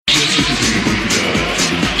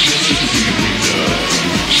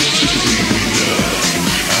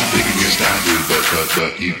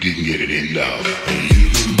but you didn't get it in though. You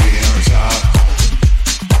can be on top.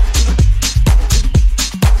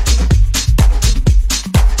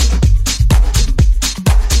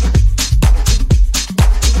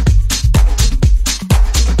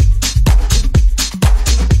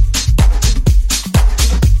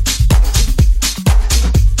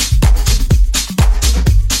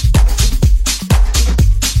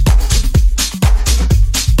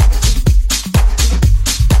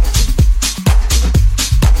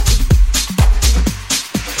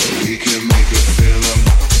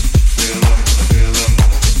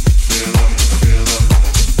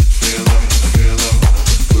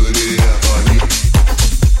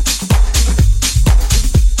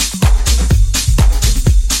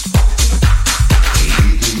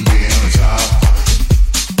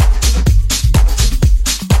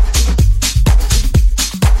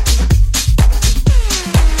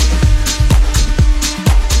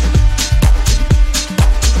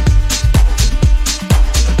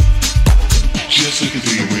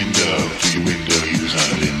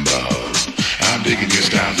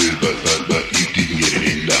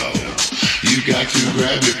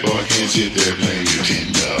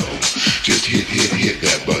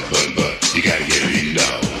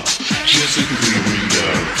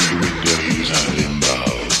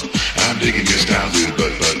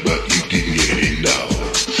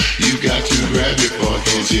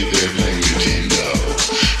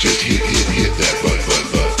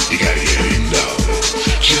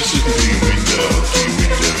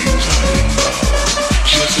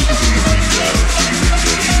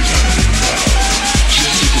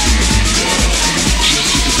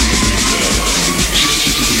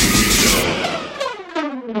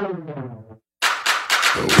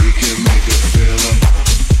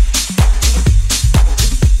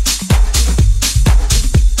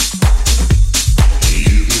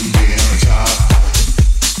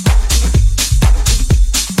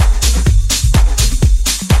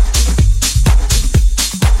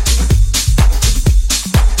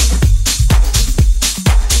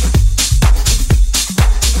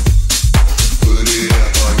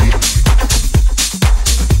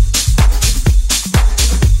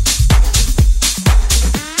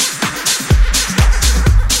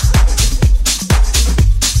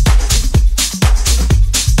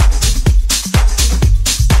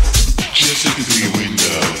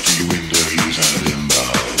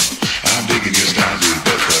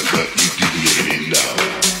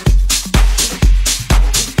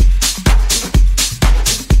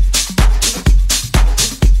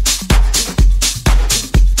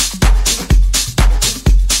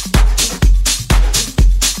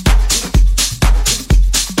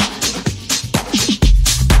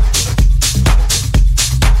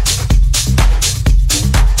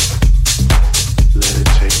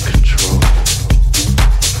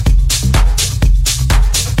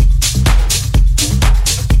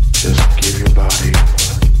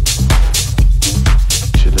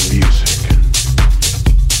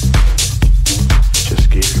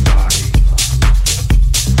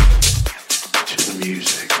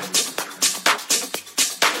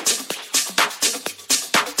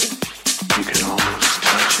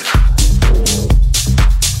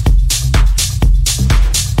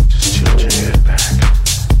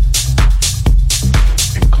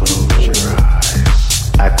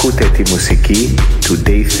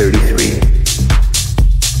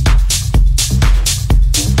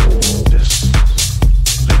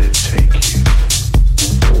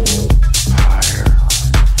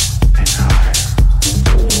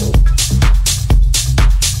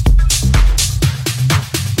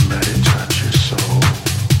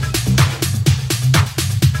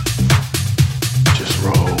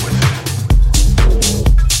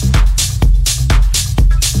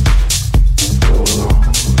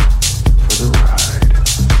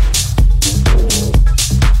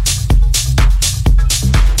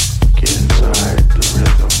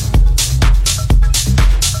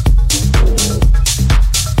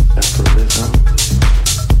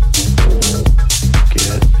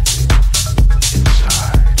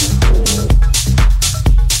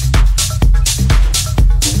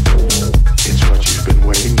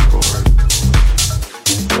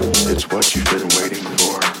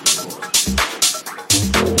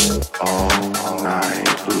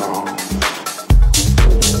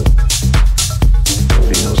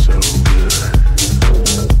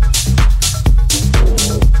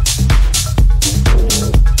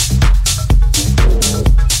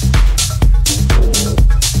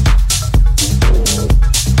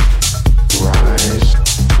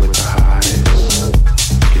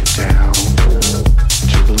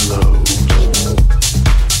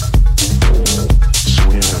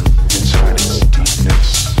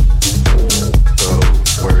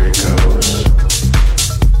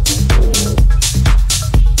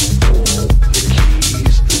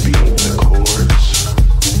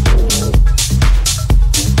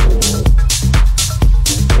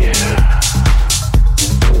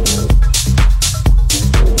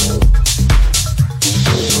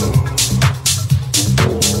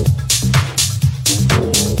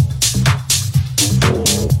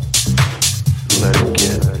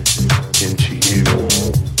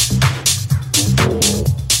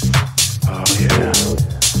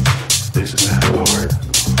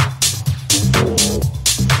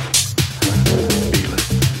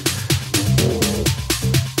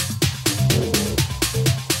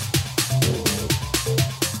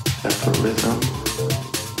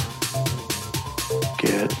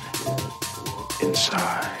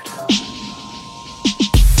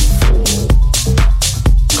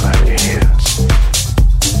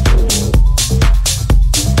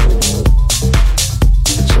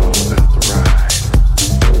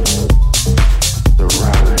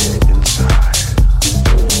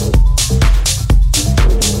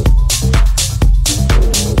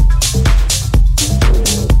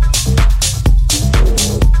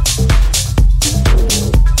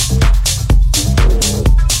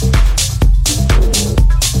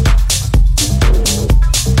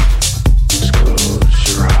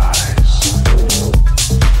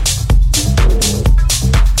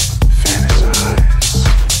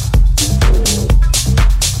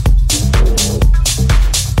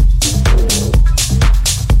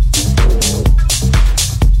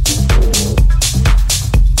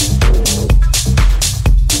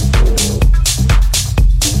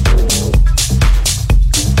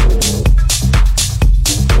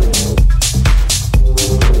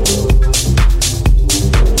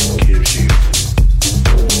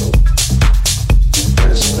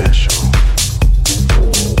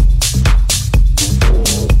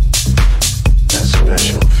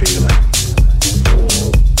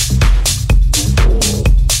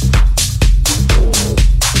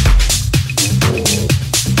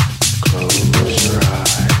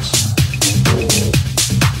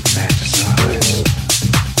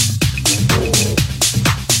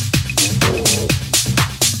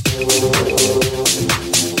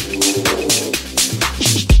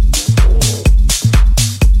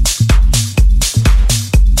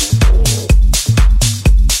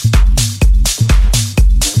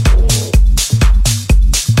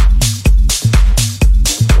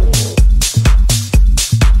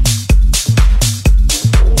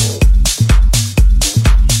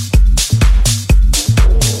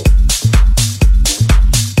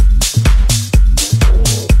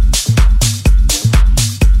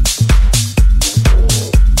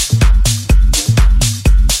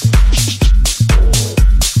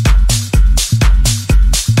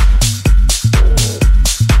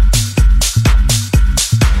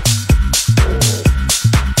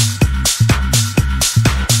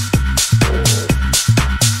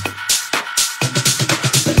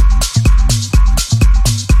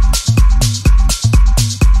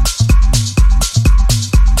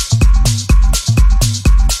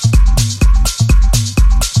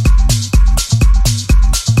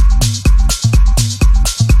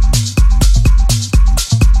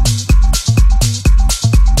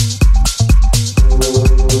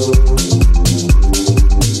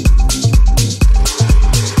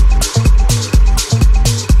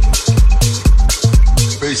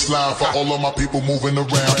 baseline for all of my people moving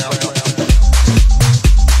around.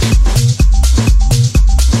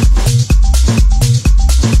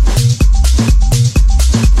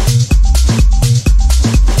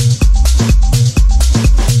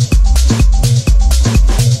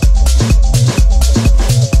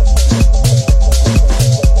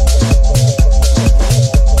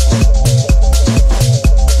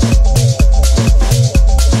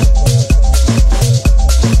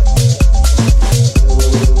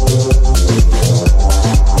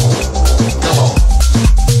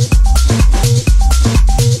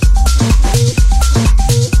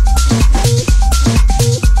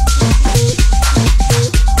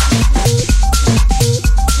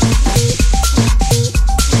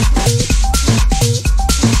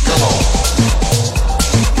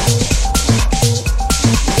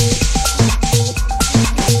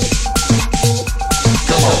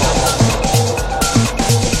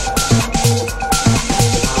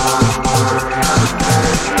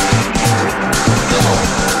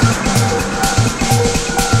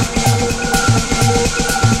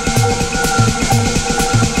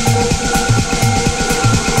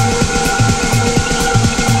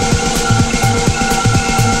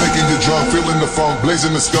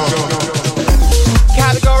 Blazing the skunk.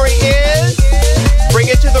 Category is Bring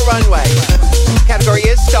It to the Runway. Category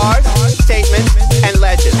is Stars, Statement, and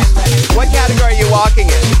Legends. What category are you walking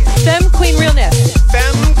in? Femme Queen Realness.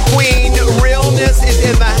 Femme Queen Realness is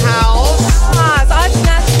in the house. Ah, so I've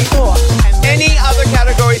snatched before. Any other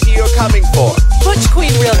categories you're coming for? Butch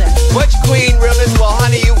Queen Realness. Butch Queen Realness. Well,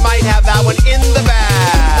 honey, you might have that one in the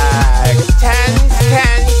bag.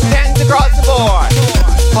 Tens across the board.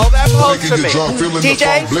 Hold that pose for me.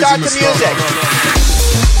 DJ, start the music.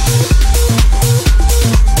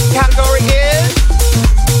 Category is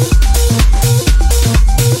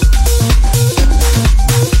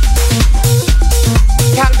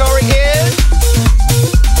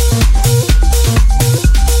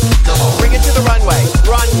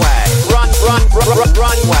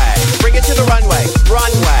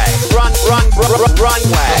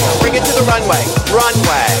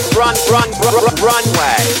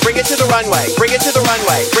runway. Bring it to the runway. Bring it to the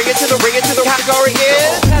runway. Bring it to the category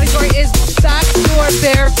is. Category is backdoor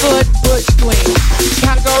barefoot bush queen.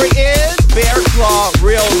 Category is bear claw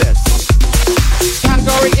realness.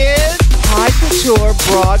 Category is high couture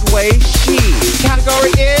Broadway chic.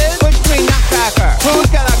 Category is bush queen nutcracker.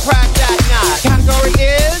 Who's gonna crack that nut? Category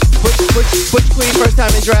is butch queen first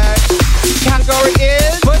time in drag. Category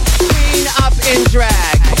is butch queen up in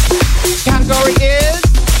drag. Category is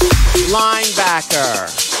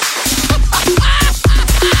linebacker.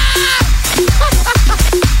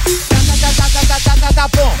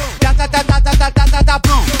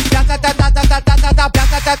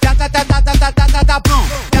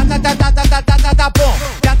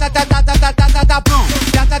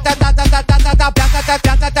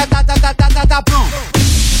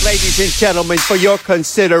 Ladies and gentlemen, for your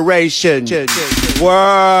consideration,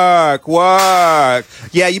 work.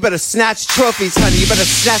 Yeah, you better snatch trophies, honey. You better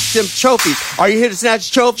snatch them trophies. Are you here to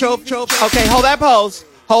snatch trophies? Okay, hold that pose.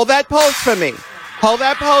 Hold that pose for me. Hold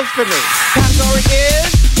that pose for me.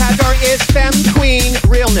 Category is femme queen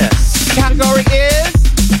realness. Category is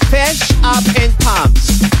fish up in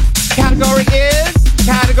pumps. Category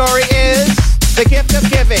is the gift of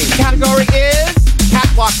giving. Category is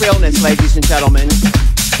catwalk realness, ladies and gentlemen.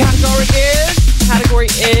 Category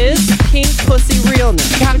is pink pussy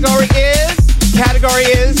realness. Category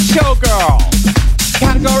is showgirl.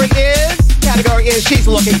 Category is she's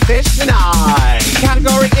looking fish tonight.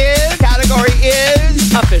 Category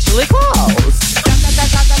is officially closed.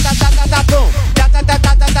 Boom.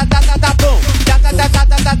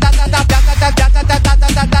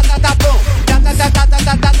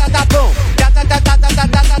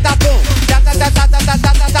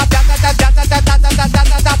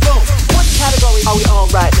 What category are we on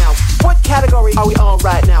right now? What category are we on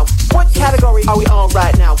right now? What category are we on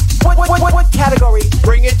right now? What category?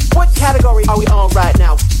 Bring it. What category are we on right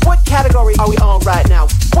now? What category are we on right now?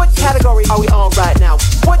 What category are we on right now?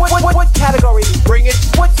 What category? Bring it.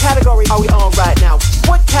 What category are we on right now?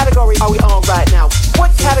 What category are we on right now?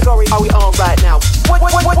 What category are we on right now? What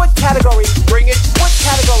category? Bring it. What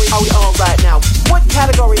category are we on right now? What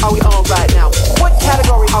category are we on right now? What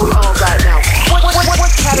category are we on right now? What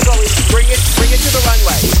category? Bring it to the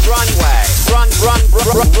runway. Runway.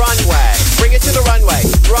 Runway. Bring it to the runway.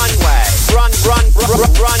 Runway. Runway.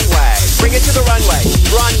 Bring it to the runway.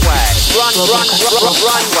 Runway.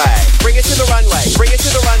 Runway. Bring it to the runway. Bring it to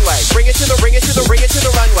the runway. Bring it to the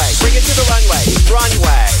runway. Bring it to the runway.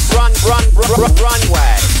 Runway.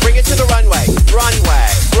 Runway. Bring it to the runway. Runway.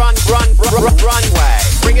 Runway.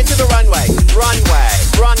 Bring it to the runway. Runway.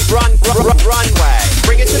 Runway.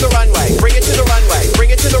 Bring it to the runway. Bring it to the runway. Bring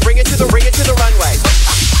it to the runway.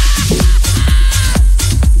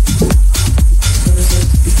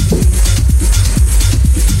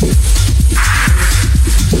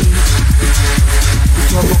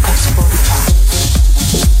 Tua boca sporca.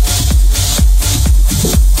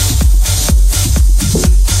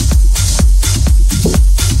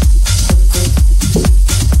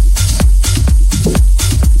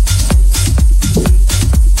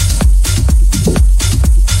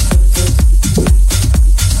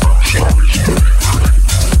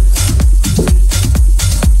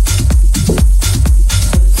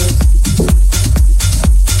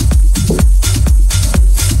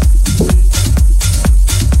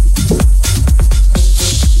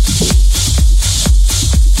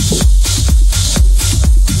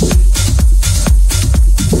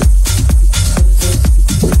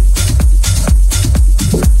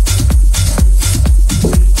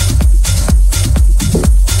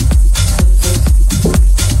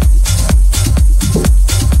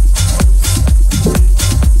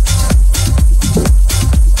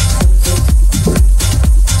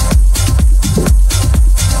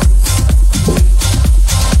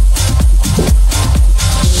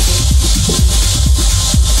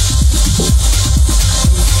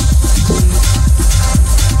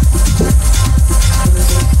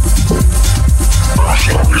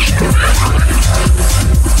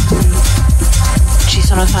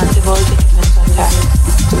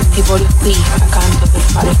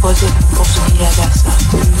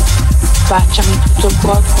 Baciami tutto il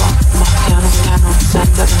corpo, ma piano piano,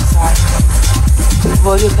 senza pensare.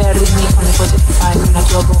 Voglio perdermi con le cose che fai con la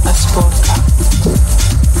tua bocca sporca.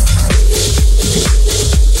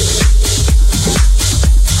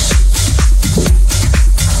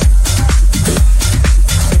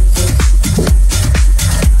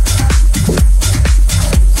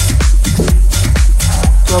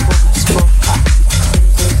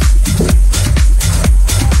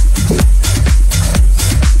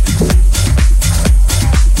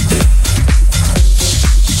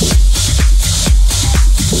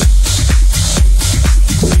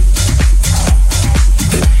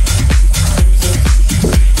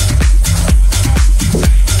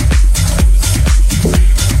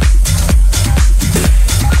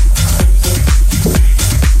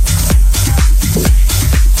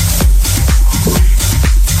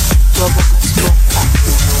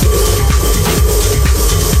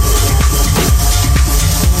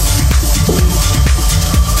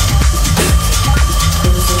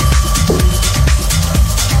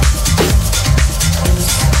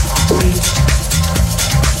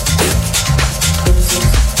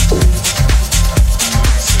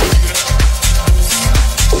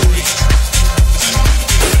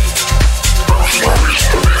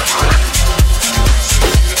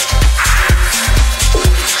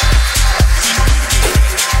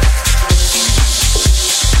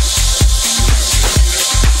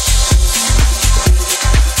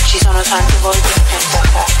 Tante volte penso a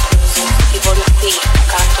te, ti voglio qui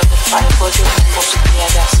accanto per fare cose che non posso dire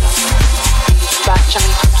adesso.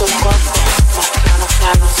 Baciami tutto il corpo, ma piano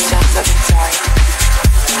piano senza pensare.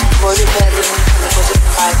 Voglio perdermi con le cose che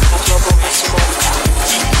fai con la tua bocca sporca.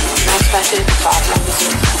 Non smettere di farlo,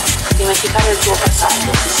 dimenticare il tuo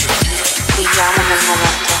passato. Viviamo nel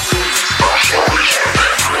momento.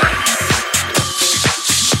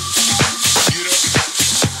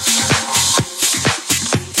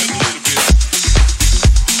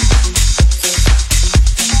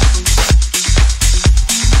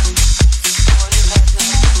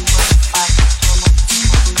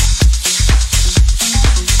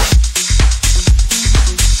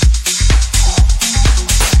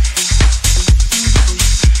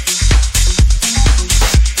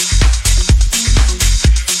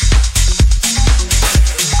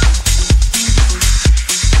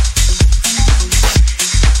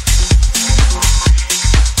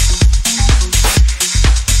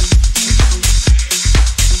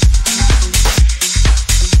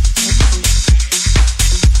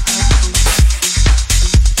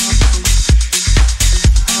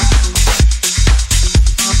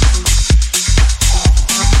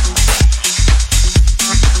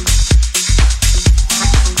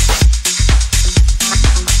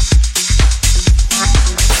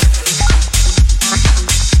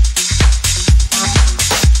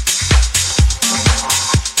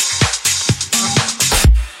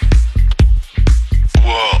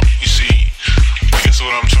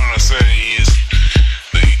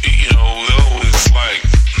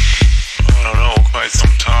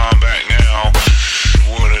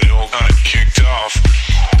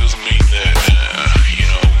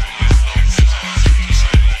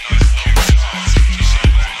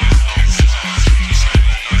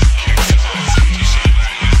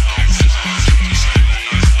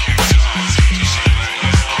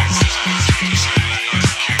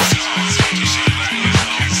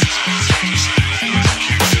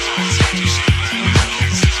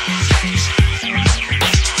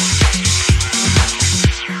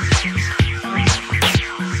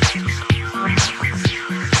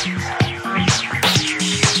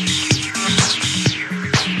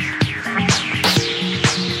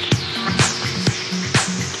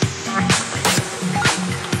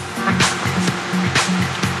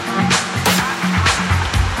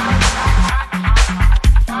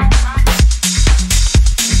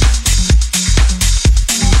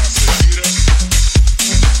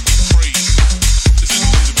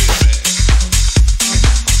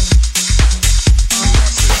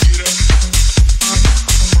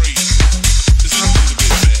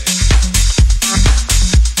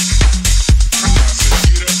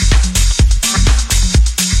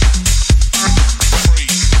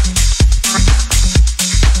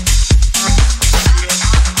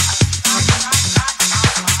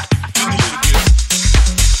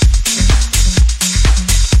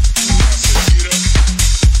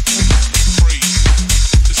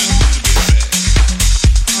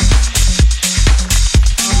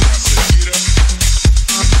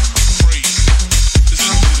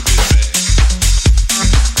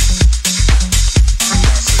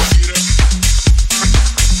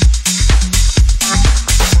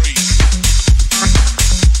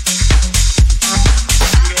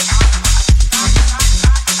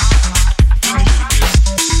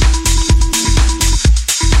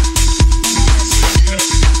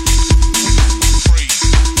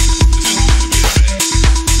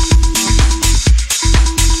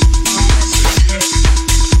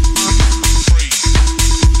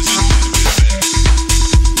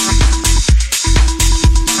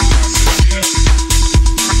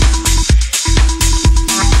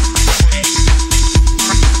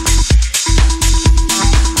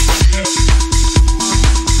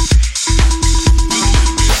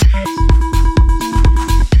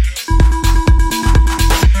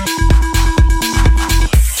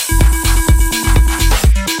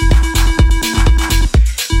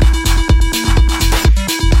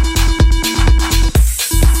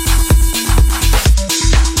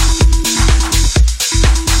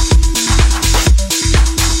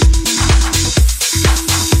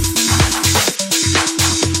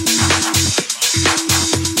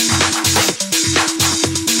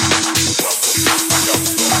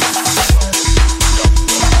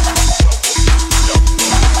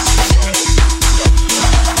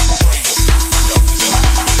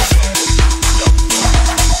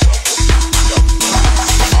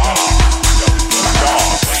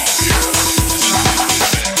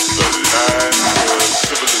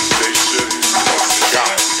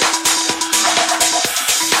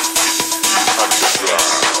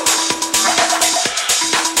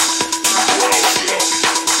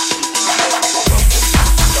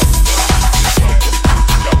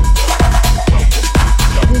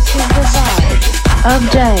 of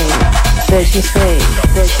Day33.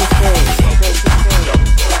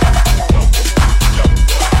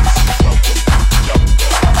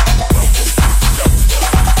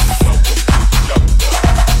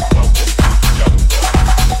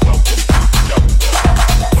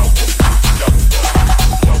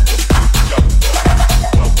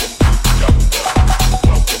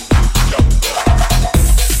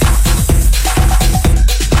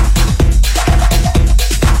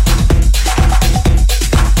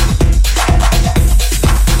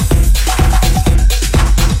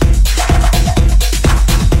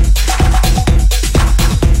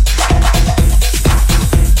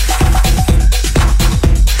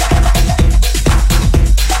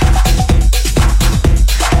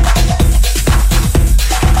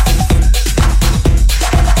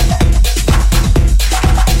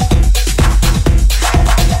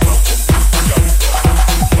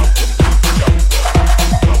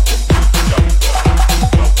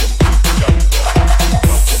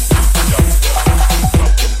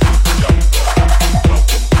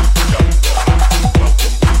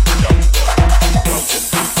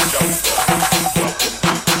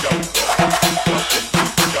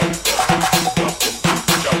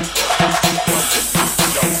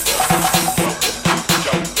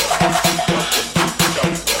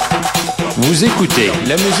 Vous écoutez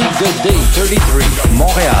la musique de Day33,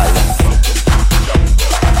 Montréal.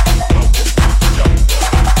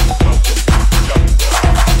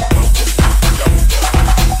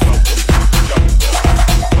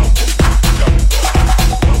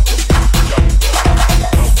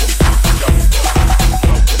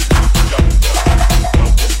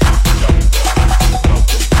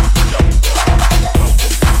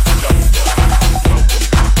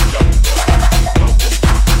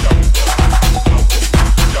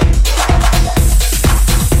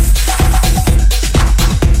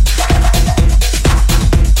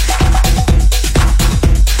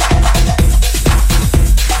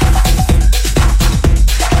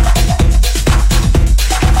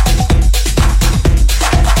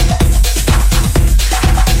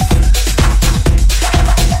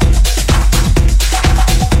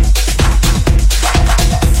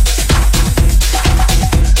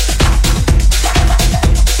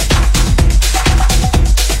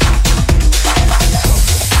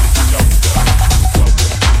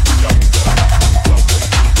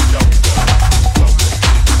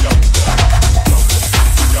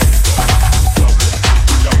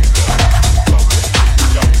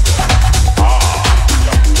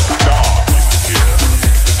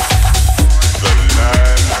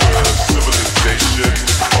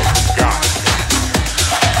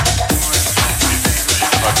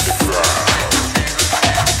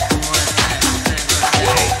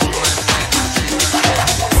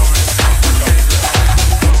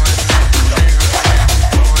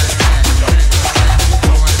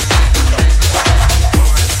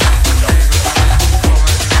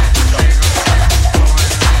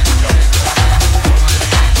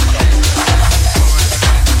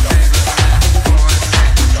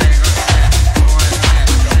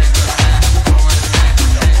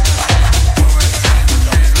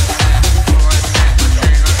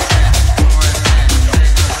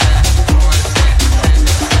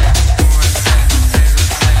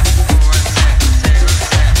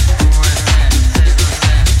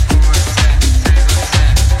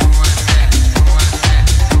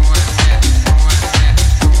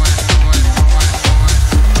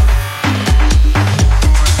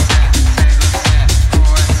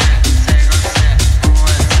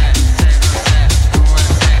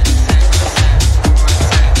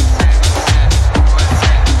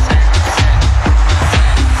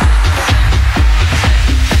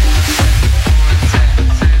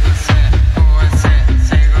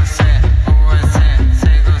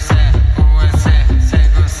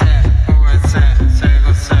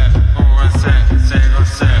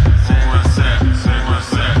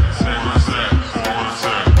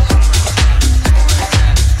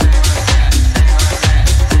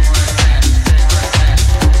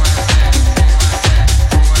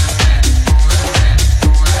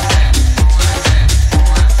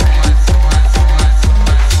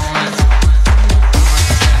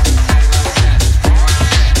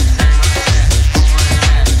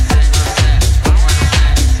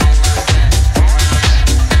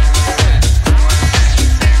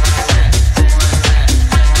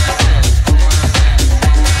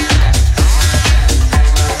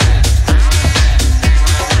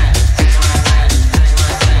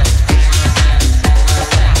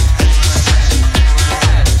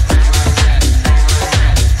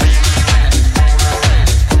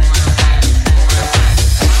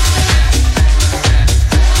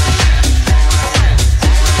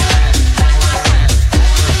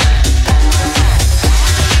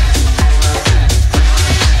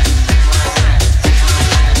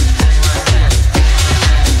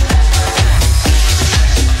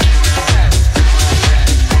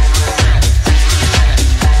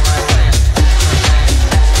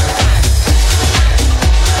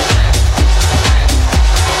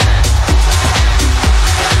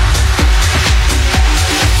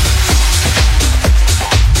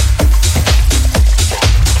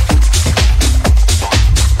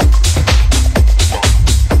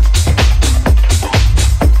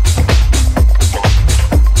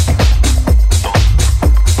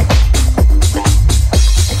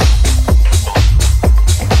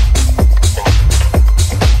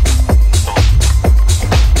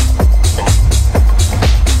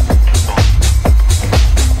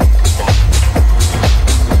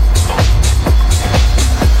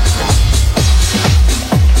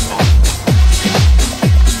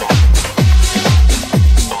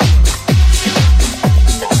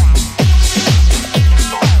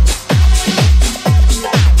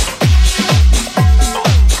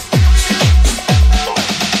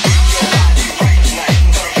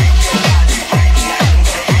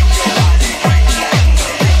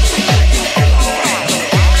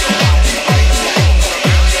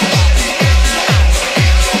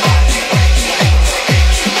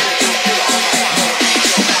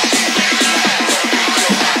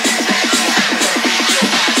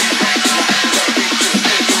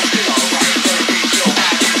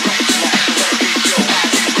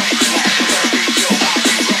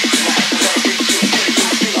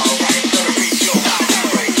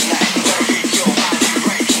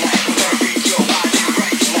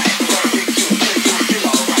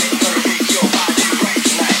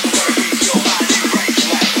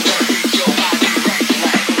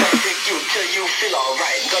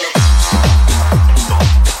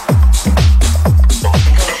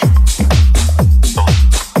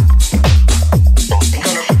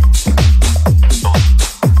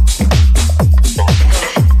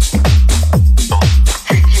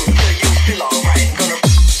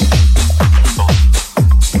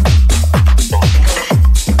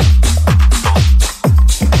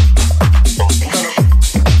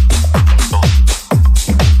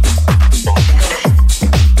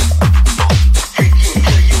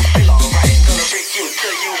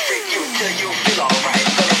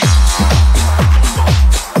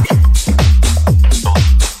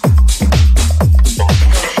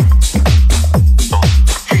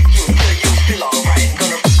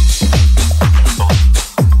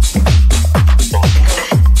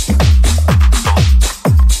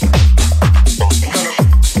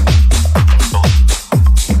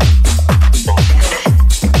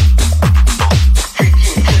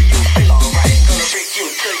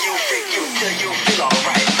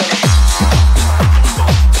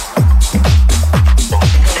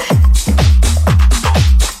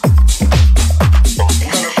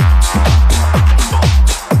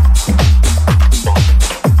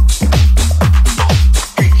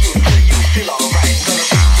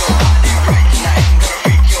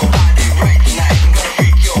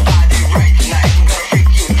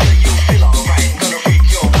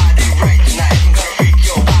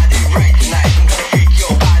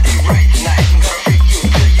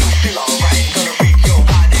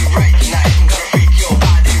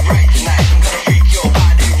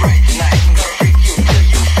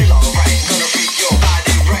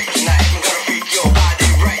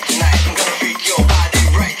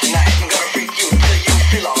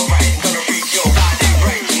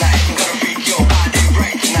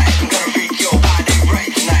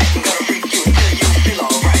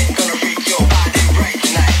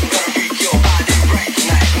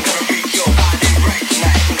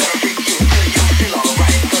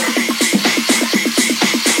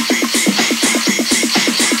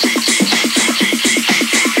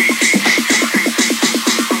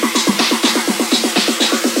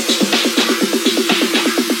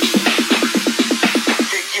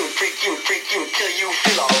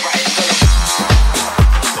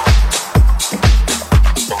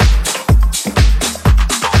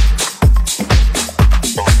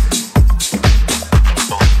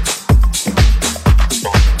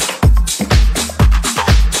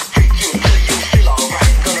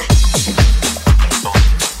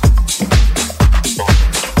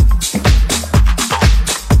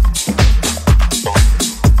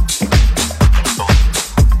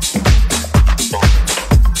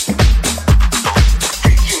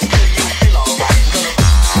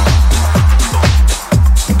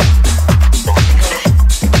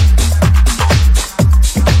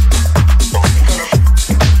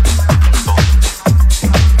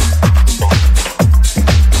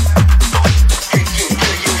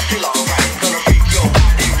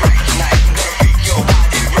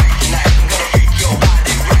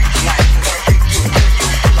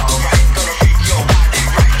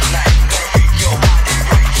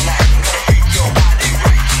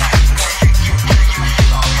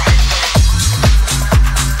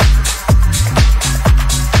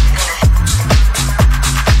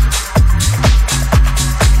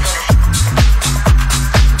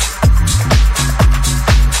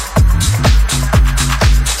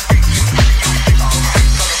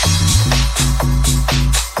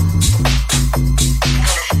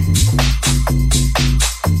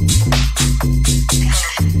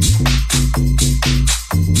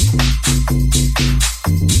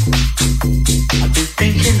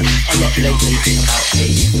 daydream about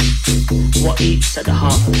hate. What eats at the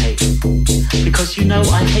heart of hate? Because you know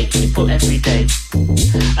I hate people every day.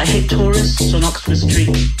 I hate tourists on Oxford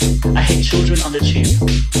Street. I hate children on the tube.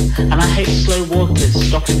 And I hate slow walkers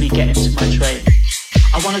stopping me getting to my train.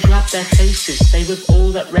 I wanna grab their faces, say with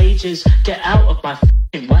all that rages, get out of my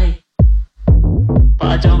f***ing way. But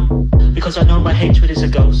I don't, because I know my hatred is a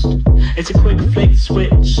ghost. It's a quick flick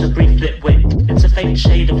switch, a brief lit wick. It's a faint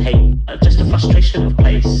shade of hate, just a frustration of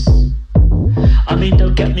place. I mean,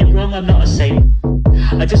 don't get me wrong, I'm not a saint.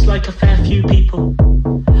 I dislike a fair few people,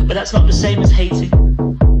 but that's not the same as hating.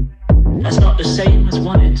 That's not the same as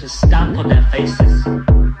wanting to stamp on their faces.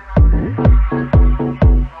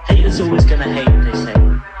 Haters always gonna hate, they say.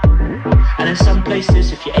 And in some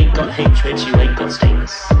places, if you ain't got hatred, you ain't got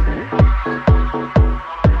status.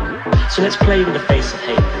 So let's play with the face of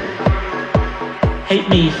hate. Hate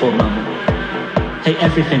me for a moment. Hate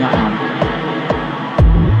everything I am.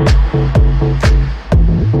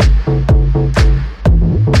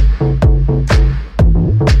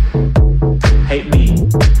 Hate me.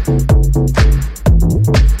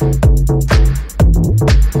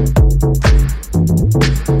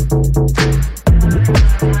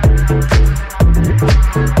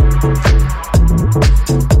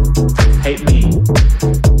 Hate me.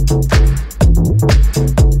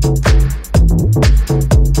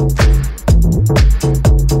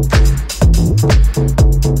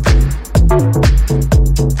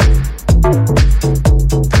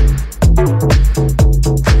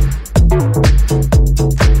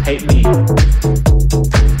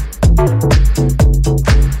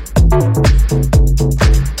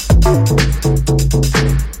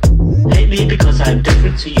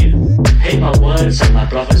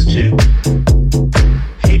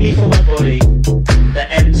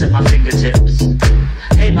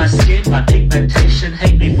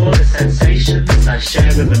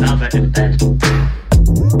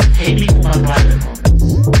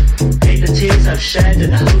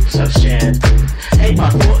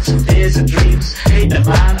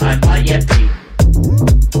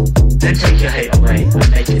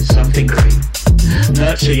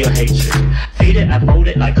 Your hatred, feed it and mold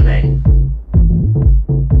it like clay.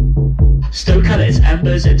 Stoke at its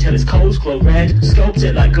embers until its coals glow red. Sculpt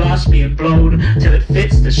it like glass being blown till it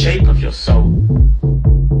fits the shape of your soul.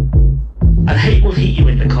 And hate will heat you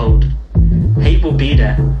in the cold. Hate will be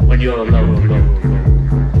there when you're alone.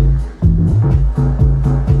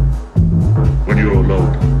 When you're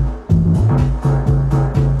alone.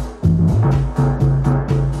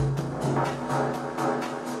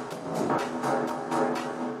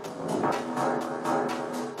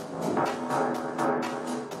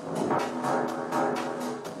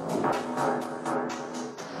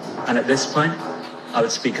 And at this point, I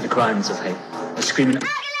would speak of the crimes of hate. Of screaming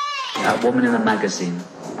at a woman in a magazine.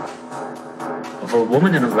 Of a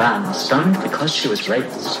woman in Iran stoned because she was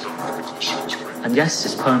raped. And yes,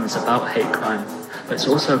 this poem is about hate crime, but it's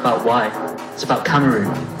also about why. It's about Cameroon,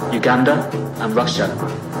 Uganda, and Russia.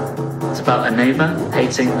 It's about a neighbor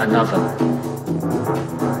hating another.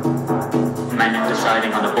 Men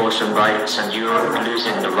deciding on abortion rights and Europe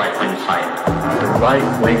losing the right-wing fight. The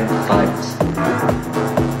right-wing fight.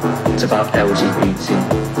 It's about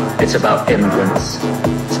LGBT. It's about immigrants.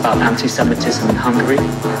 It's about anti-Semitism in Hungary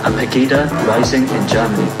and Pegida rising in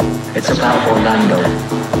Germany. It's about Orlando.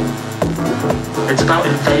 It's about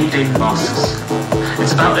invading mosques.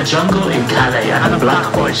 It's about a jungle in Calais and a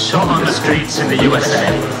black boy shot on the streets in the USA.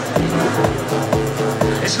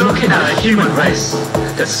 It's looking at a human race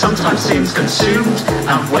that sometimes seems consumed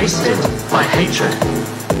and wasted by hatred.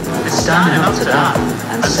 It's standing up to that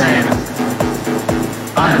and saying,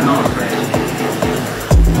 I am not afraid.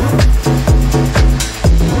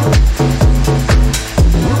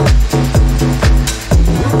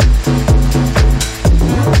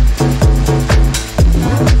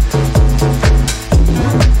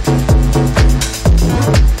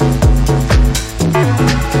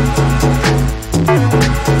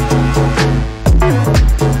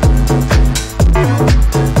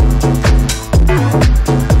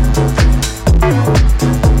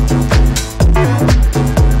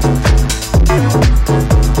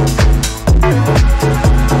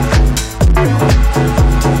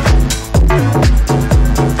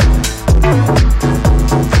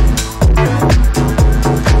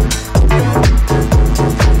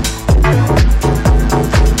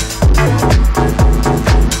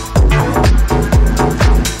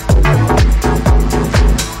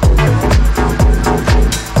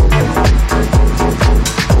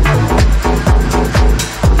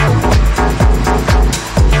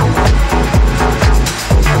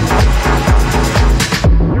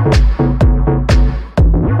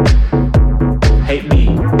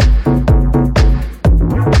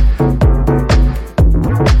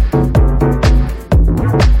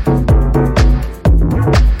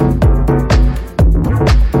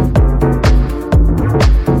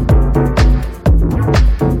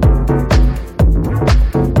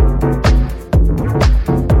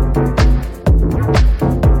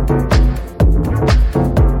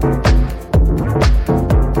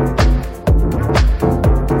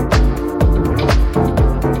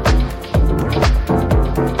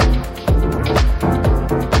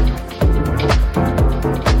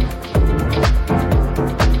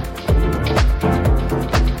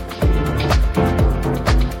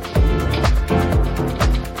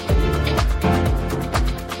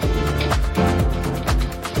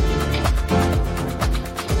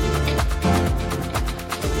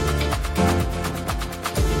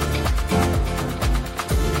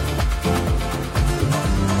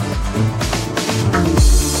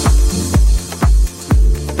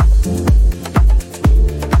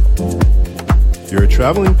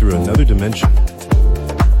 traveling through another dimension.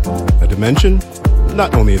 A dimension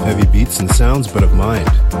not only of heavy beats and sounds, but of mind.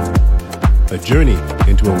 A journey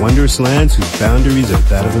into a wondrous land whose boundaries are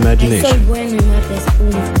that of imagination. Soy bueno y mar de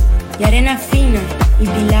espuma, y arena fina, y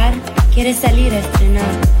Pilar quiere salir a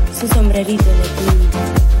estrenar su sombrerito de pluma.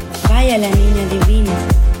 Vaya la niña divina,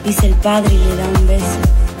 dice el padre y le da un beso.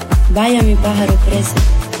 Vaya mi pájaro preso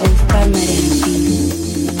a buscarme arena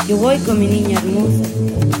fina. Yo voy con mi niña hermosa,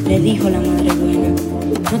 le dijo la madre buena.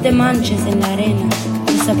 No te manches en la arena,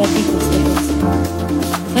 los zapaticos de rosa.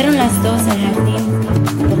 Fueron las 2 al jardín,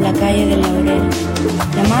 por la calle del Laurel.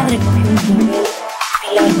 La madre cogió un clavel,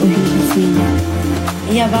 Pilar cogió un jazmín.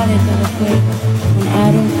 Ella va de todo fuego, con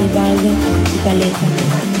aro, y balde y paleta.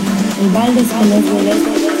 El balde es color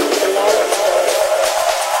violeta.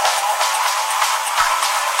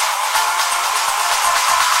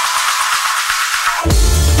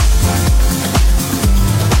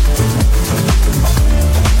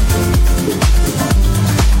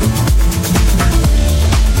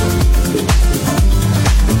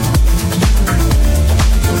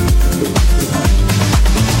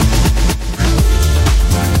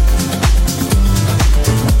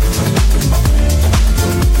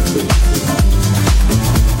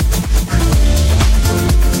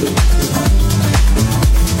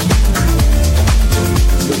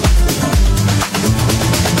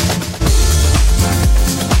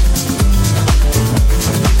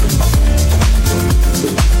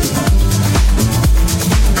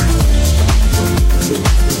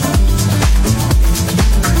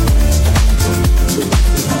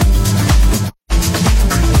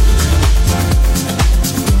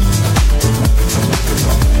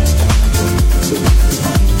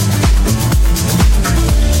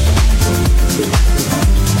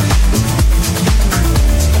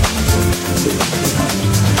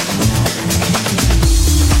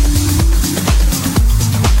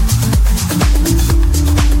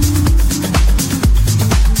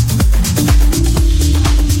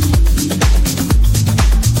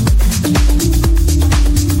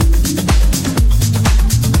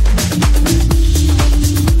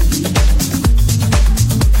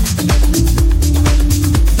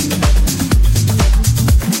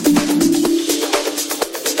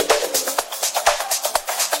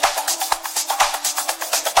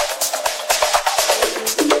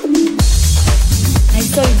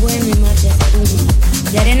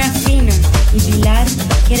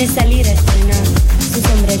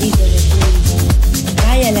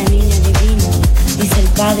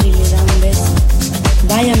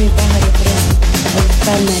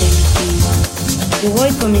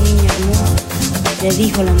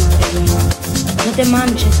 Dijo la madre buena, no te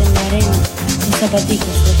manches en la arena, los zapaticos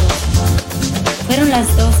de rosa. Fueron las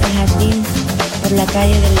 2 al jardín, por la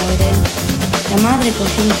calle del Laurel. La madre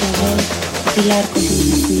cogió un clavel, Pilar cogió un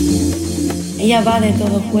jazmín. Ella va de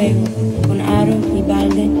todo juego, con aro y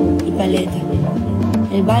balde y paleta.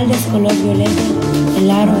 El balde es color violeta, el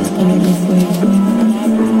aro es color de fuego.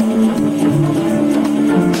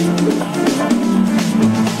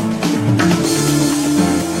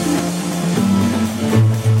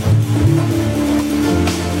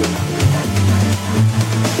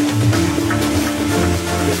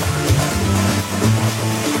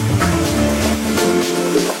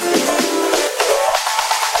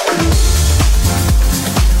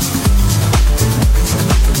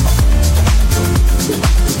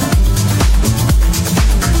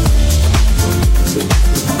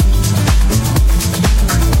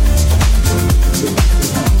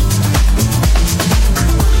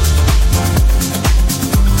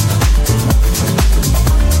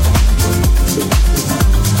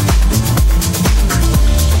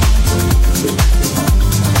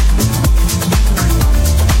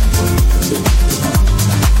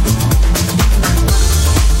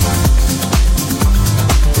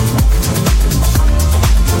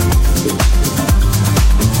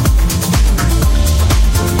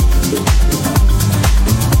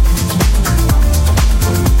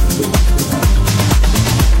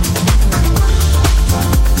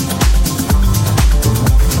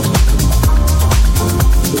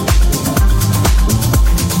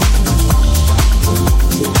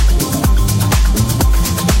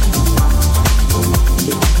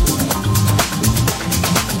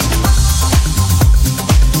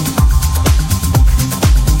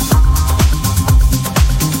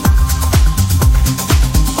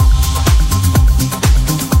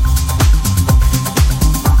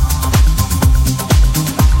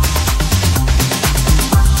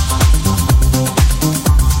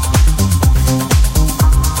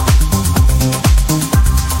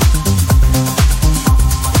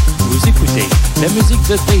 La musique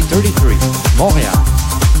de Day33, Montréal.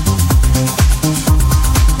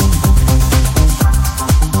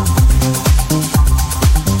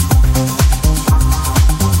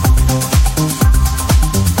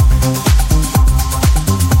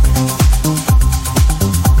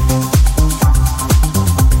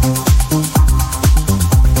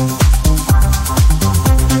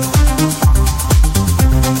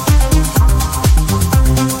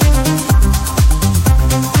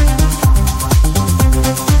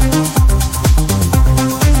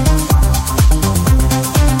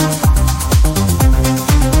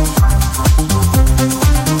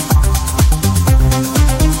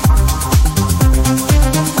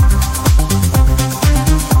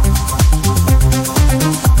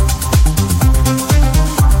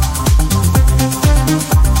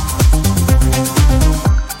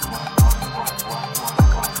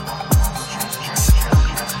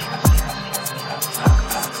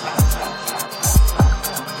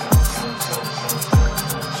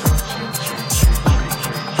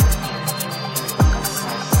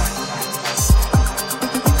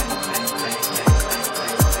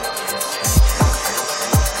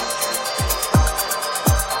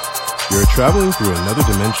 traveling through another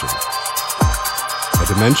dimension. A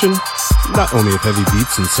dimension not only of heavy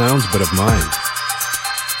beats and sounds, but of mind.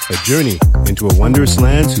 A journey into a wondrous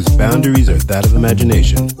land whose boundaries are that of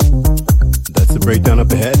imagination. That's the breakdown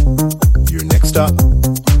up ahead. Your next stop,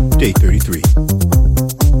 Day 33.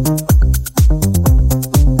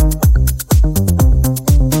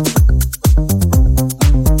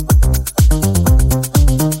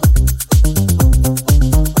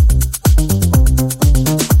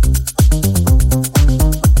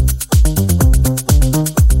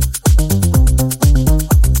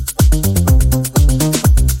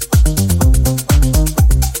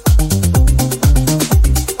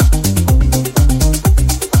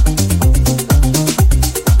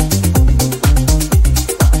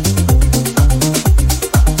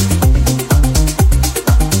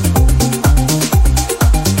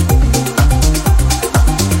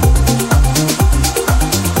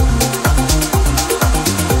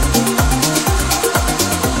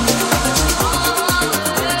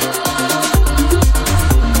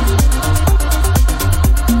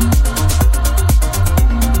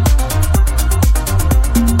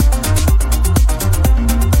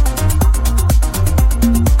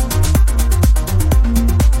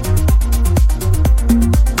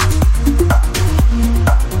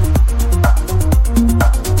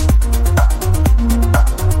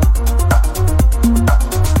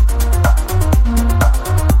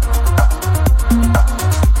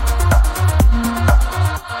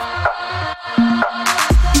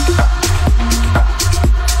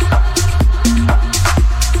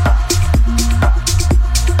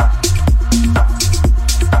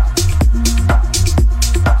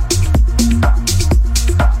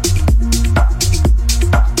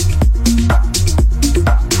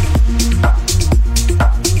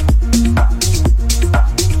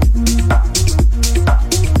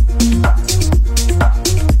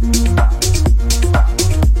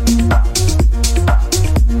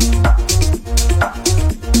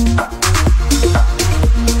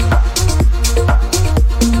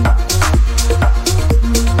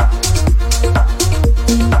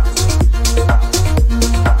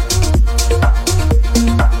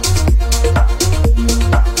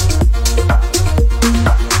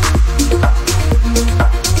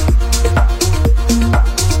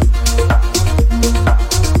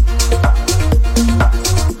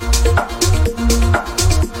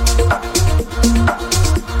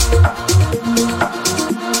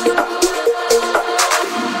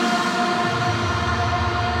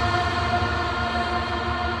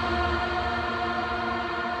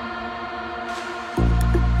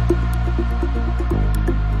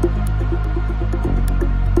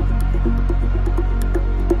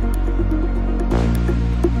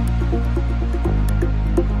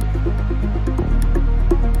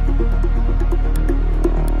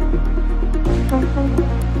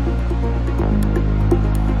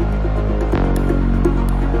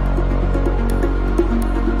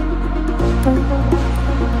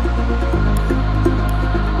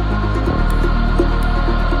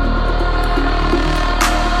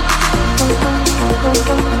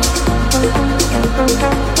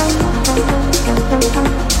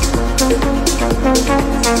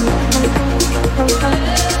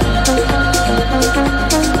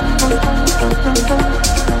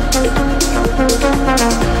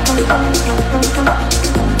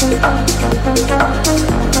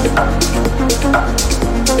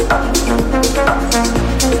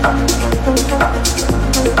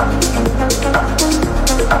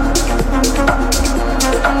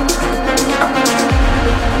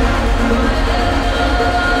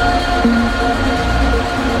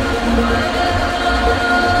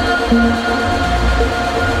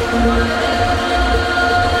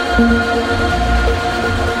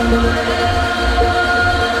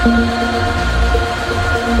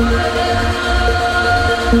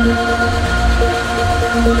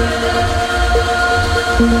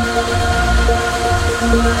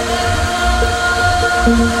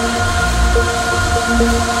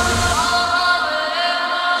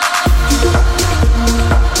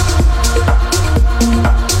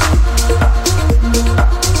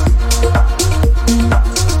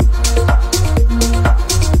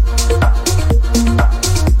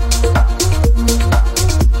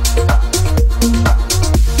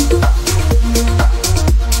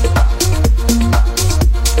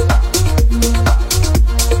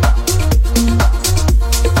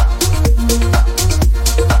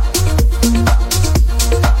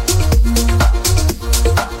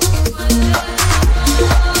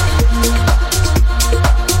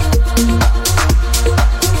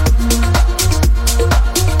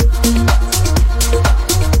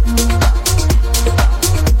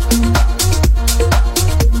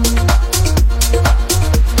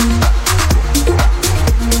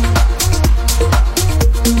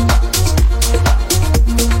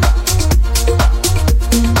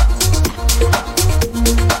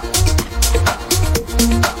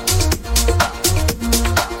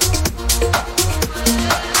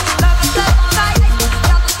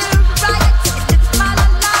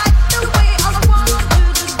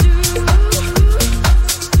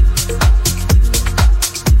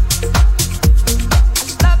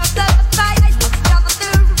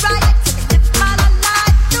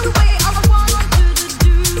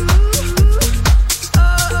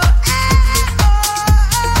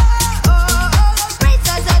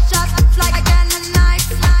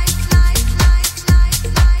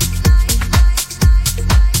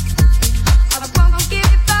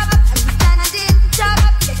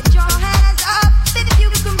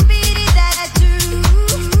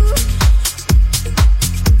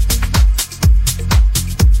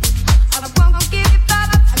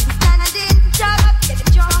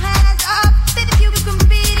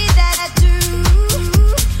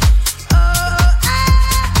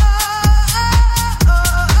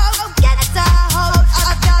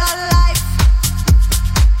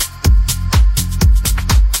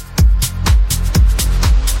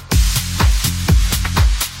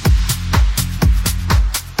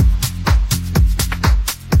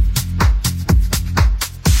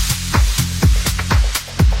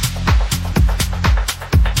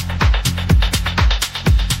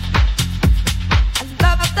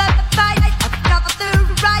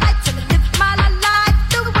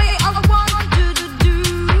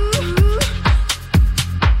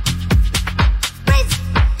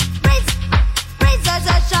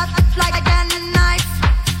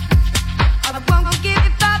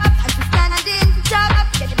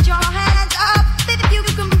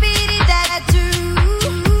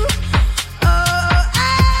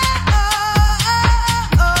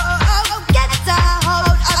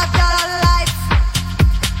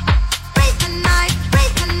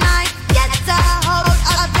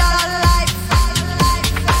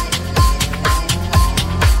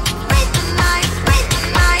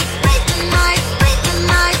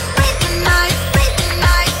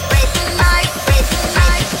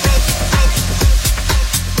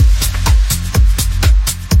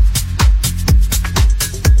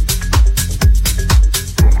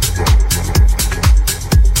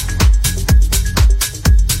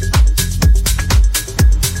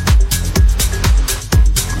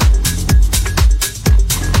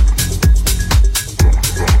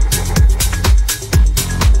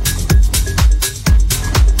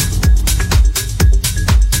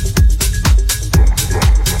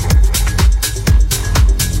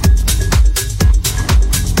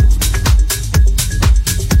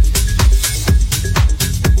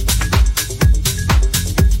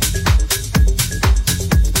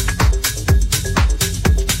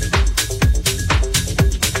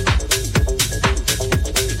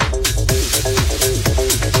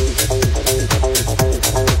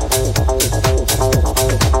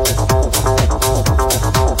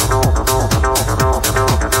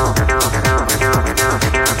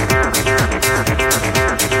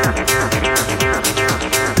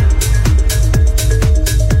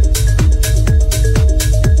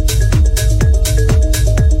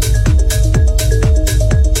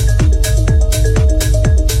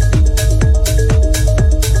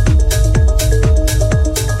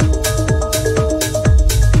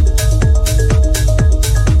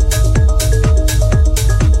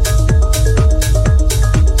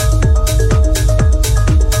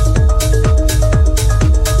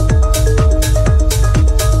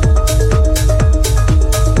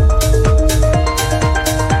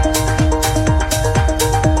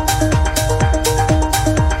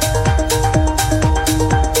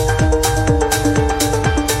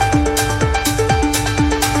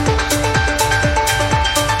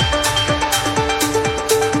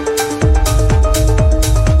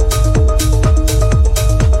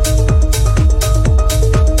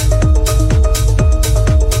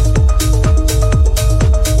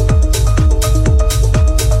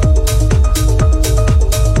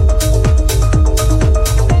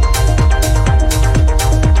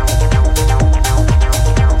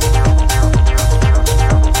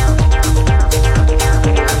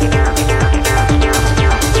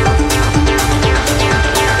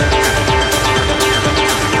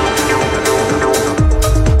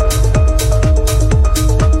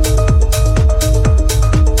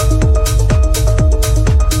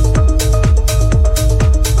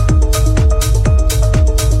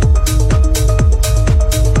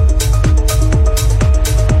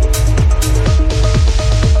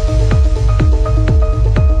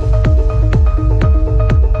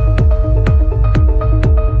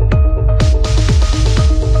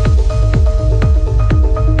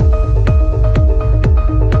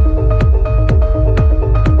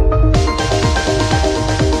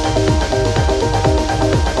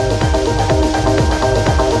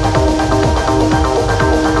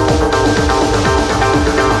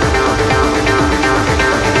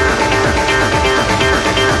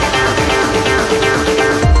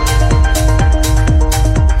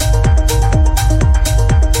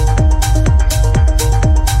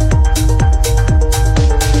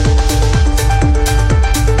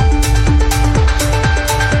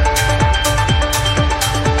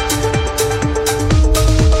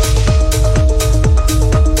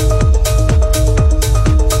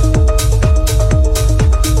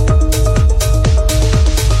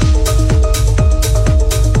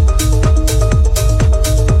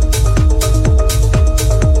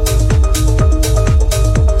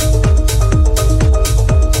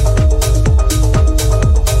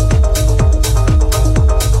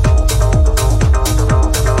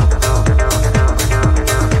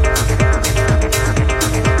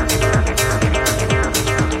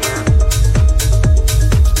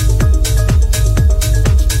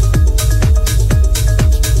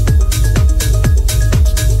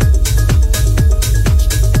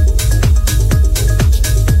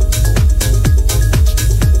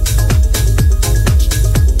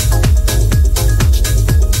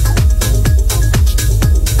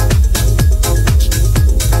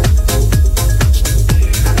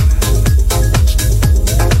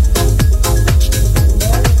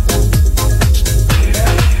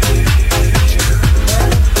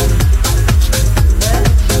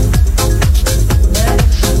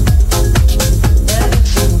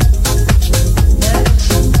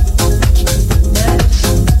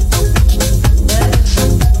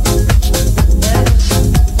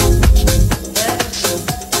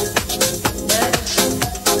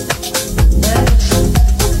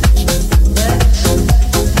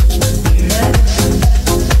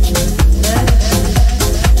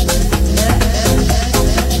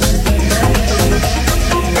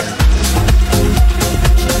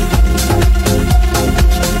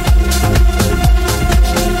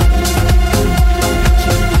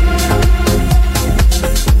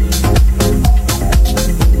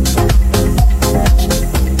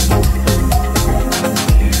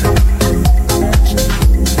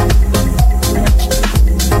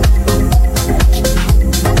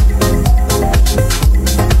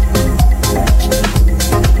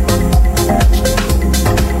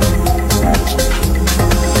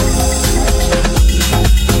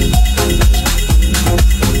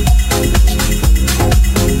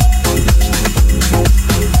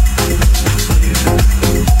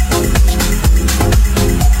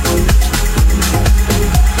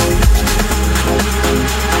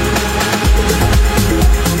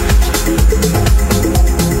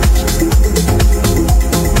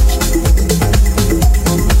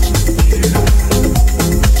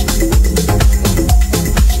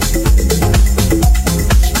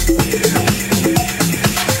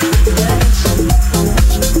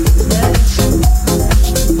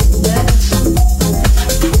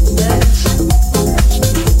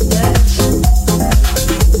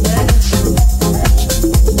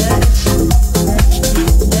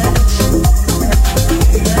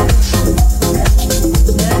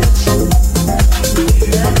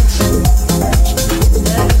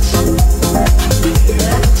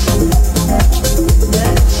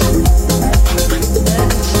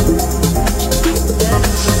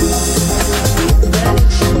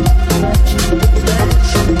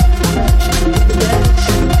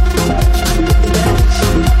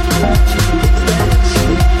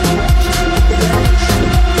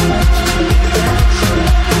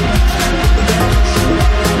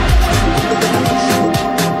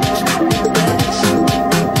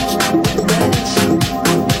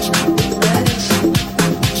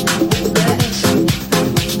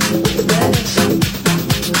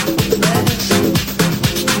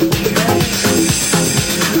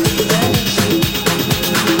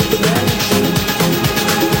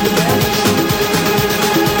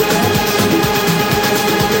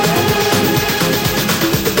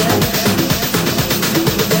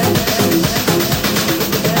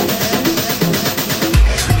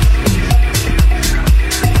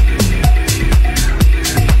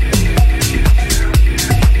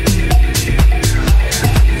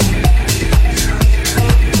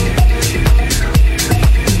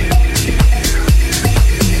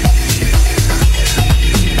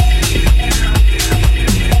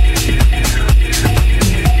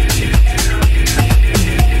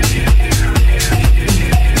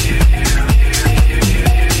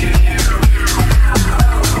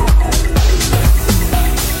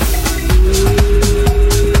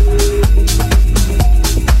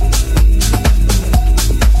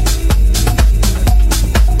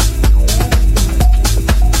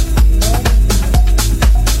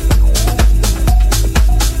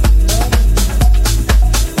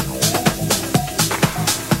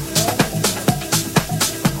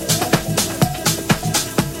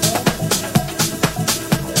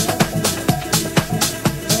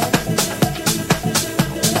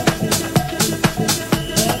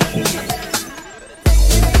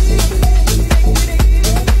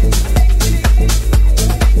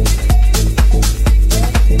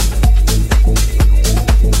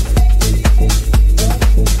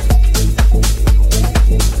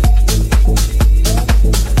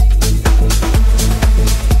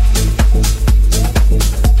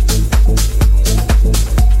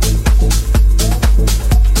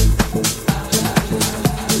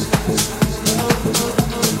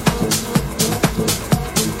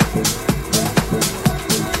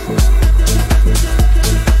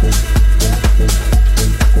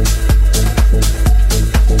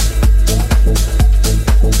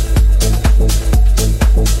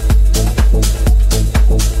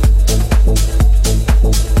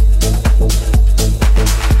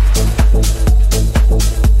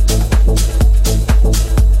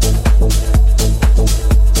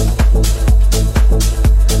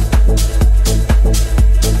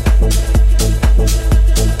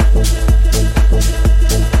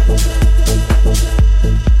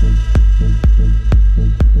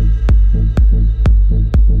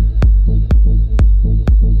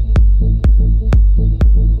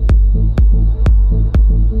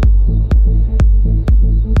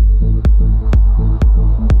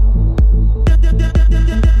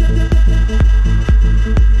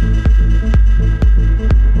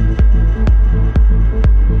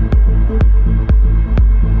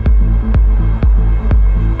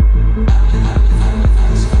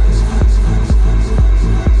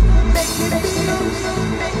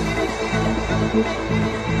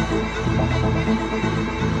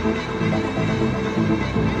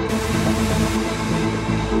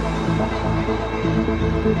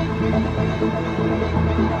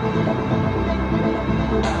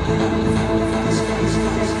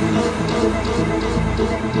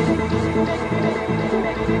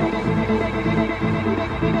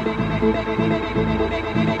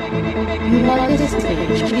 You are listening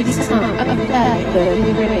to the sound of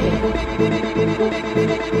Day33.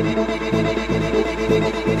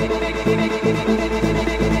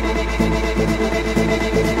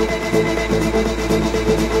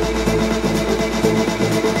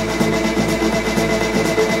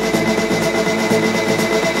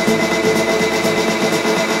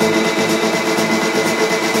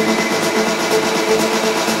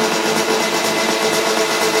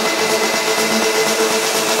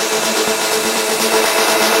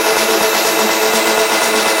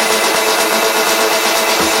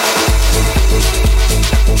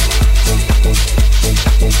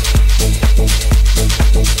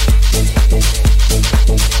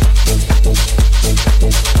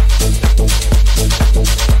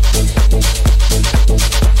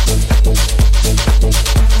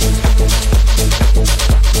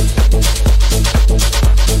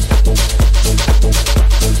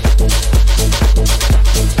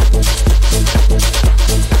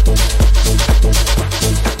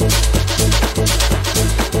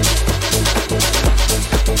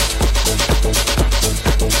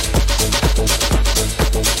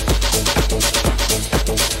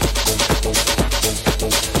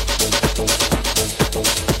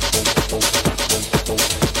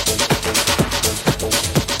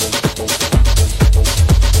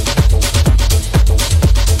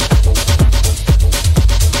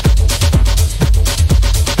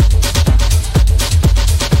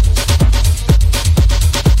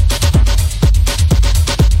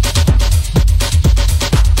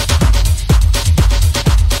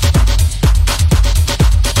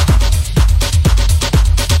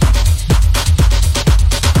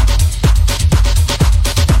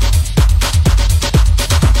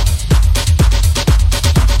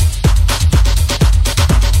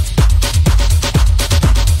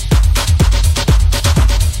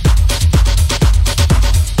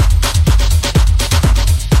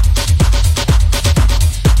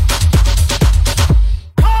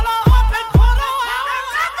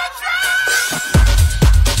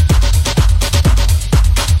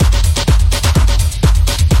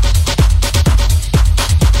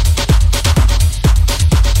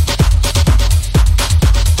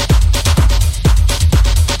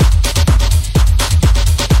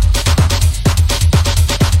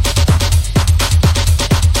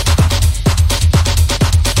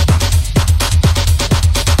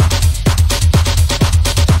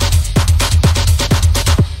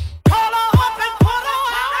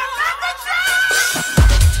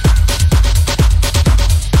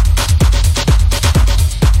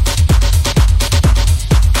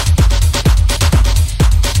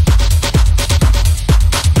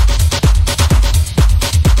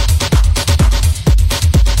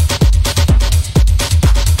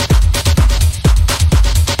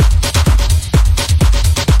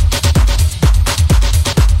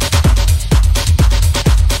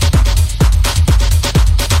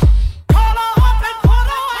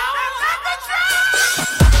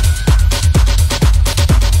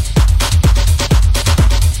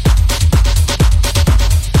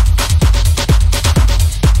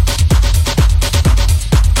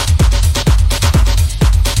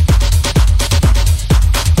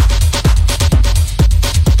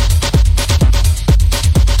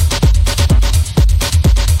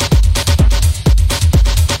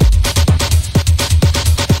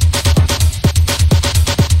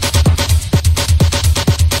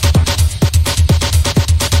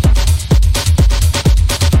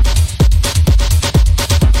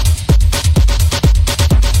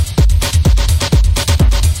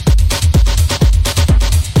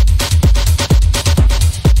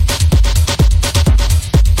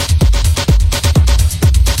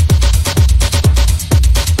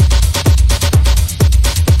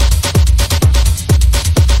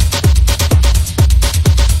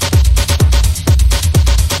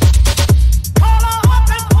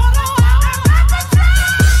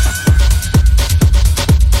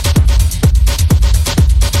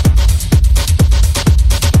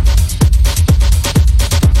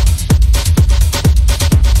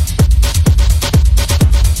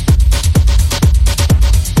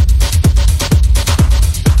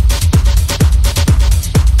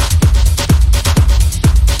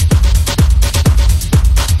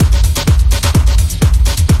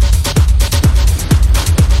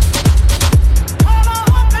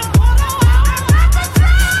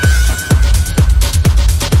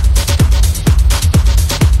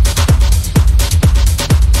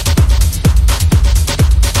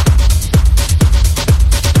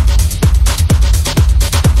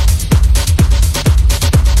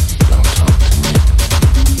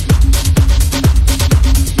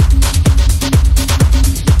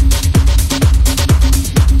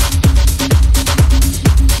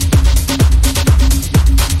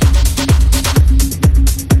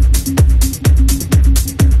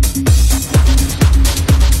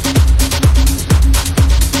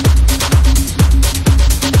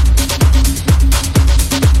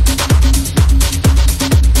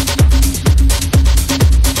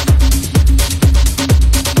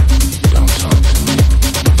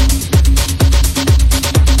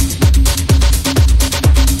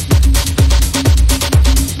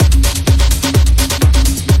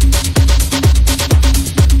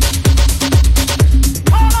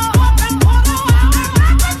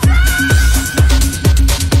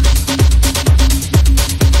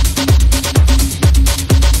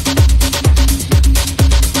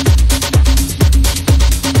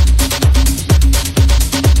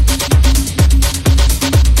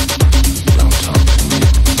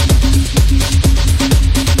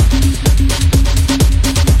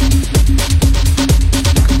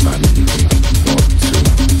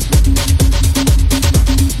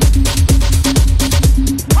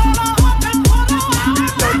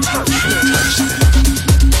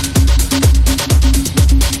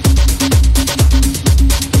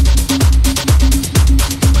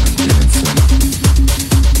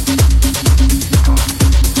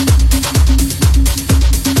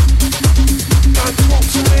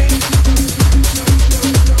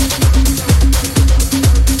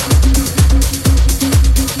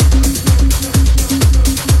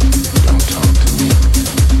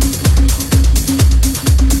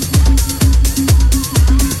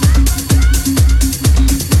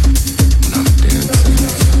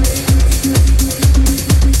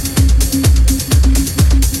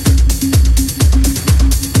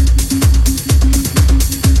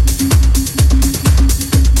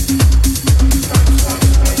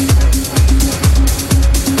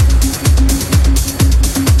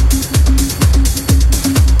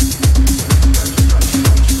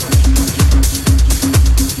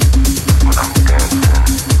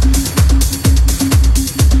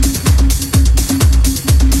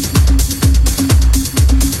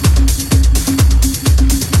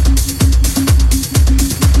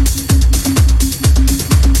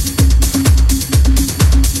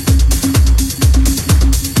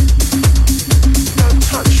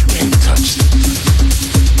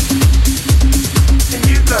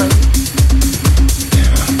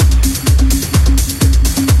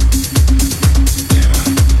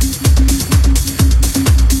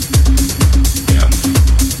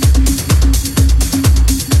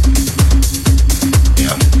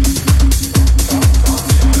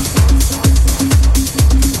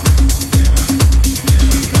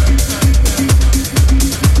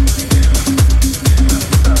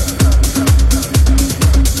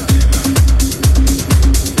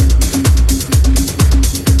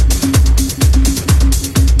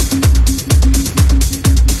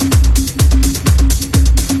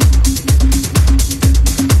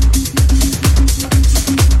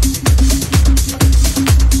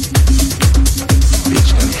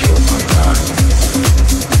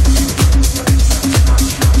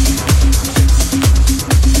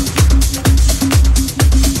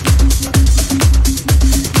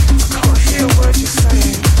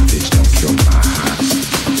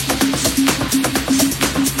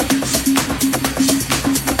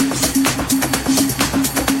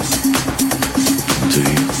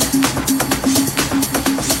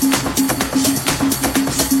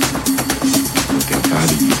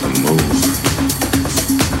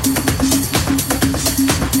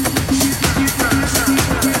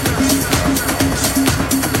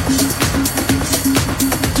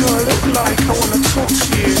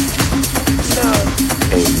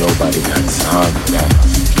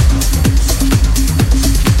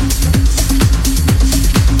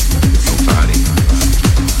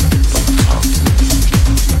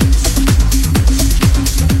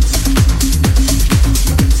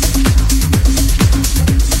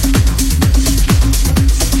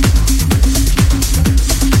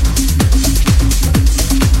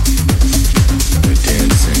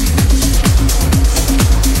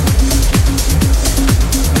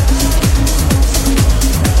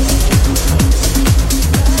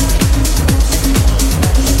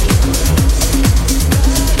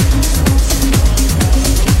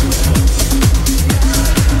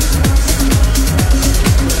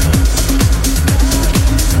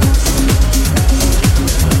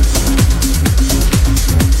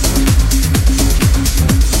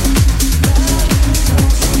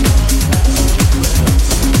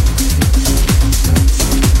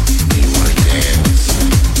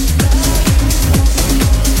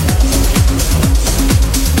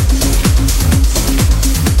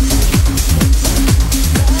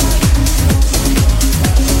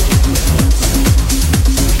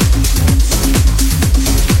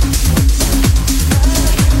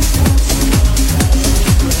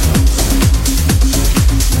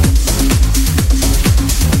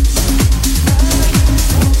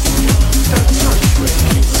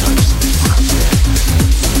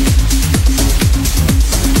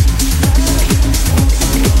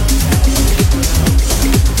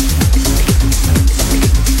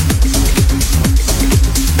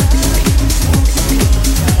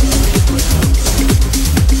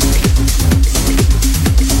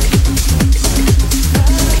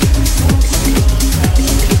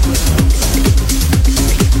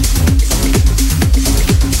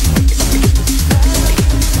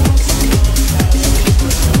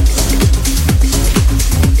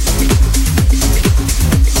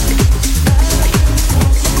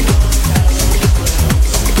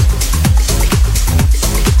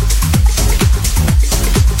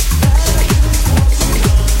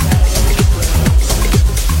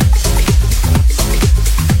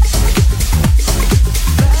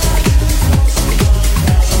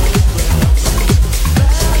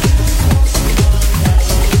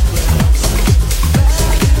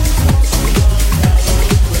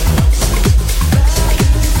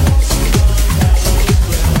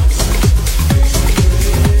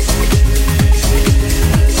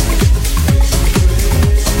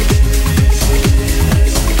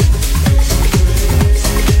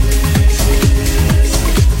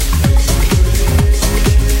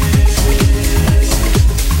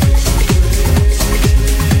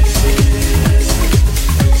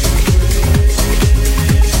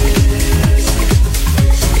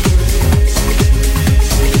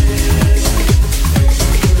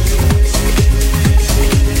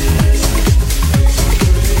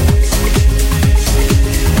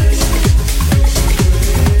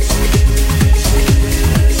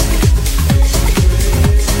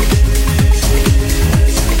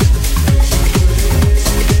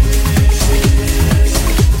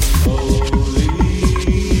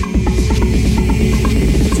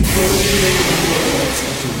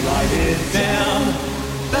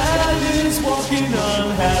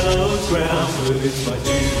 ground, but it's my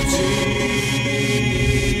duty.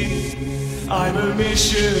 I'm a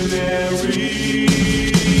missionary.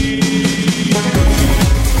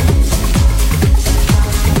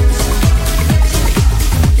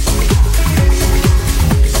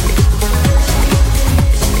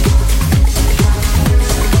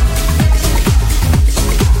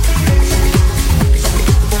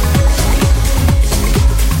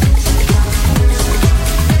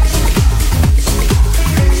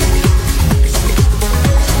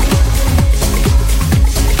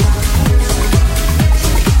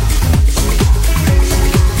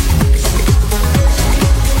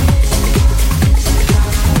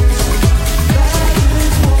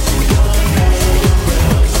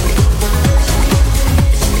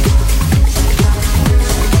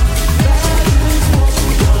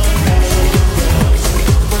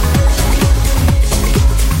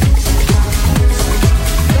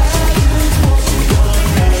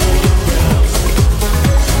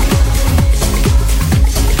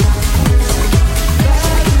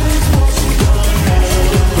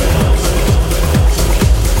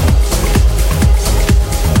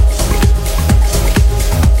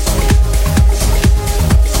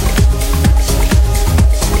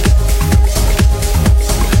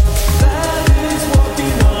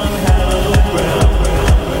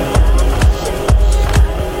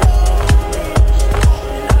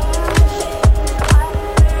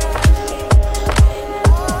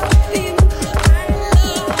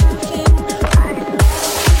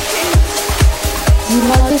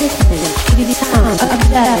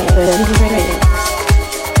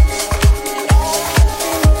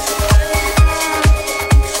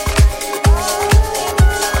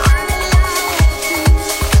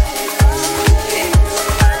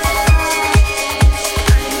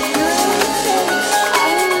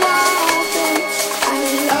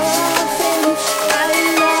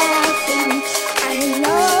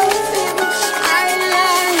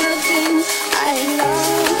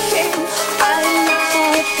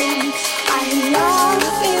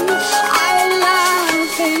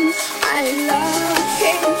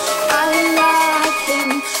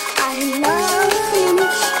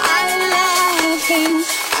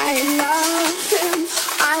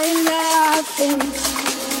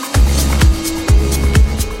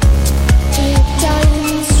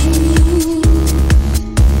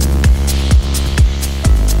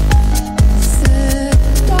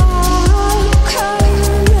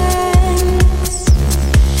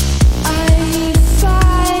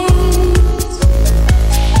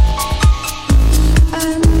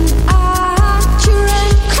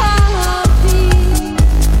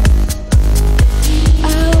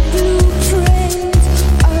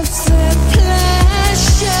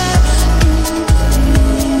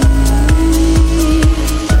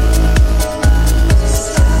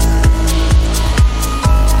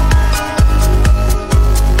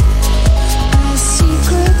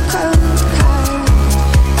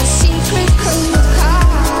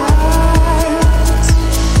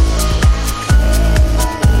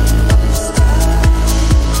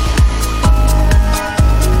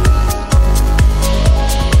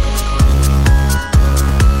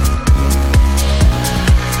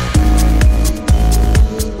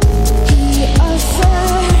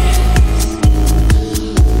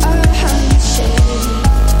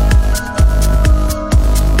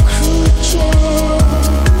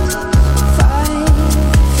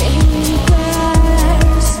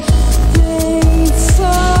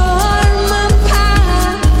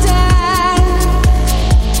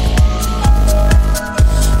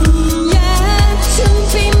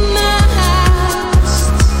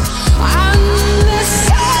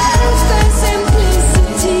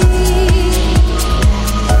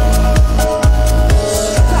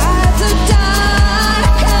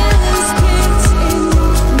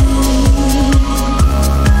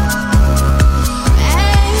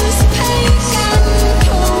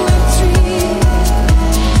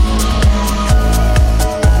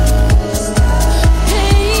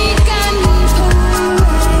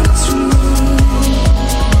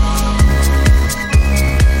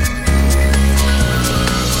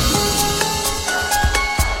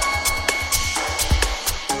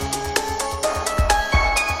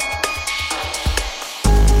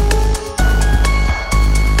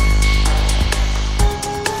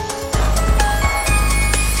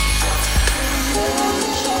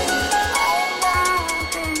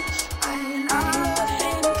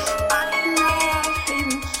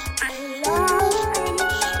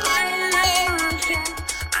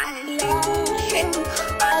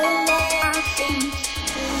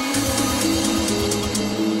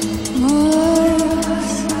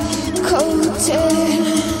 Coated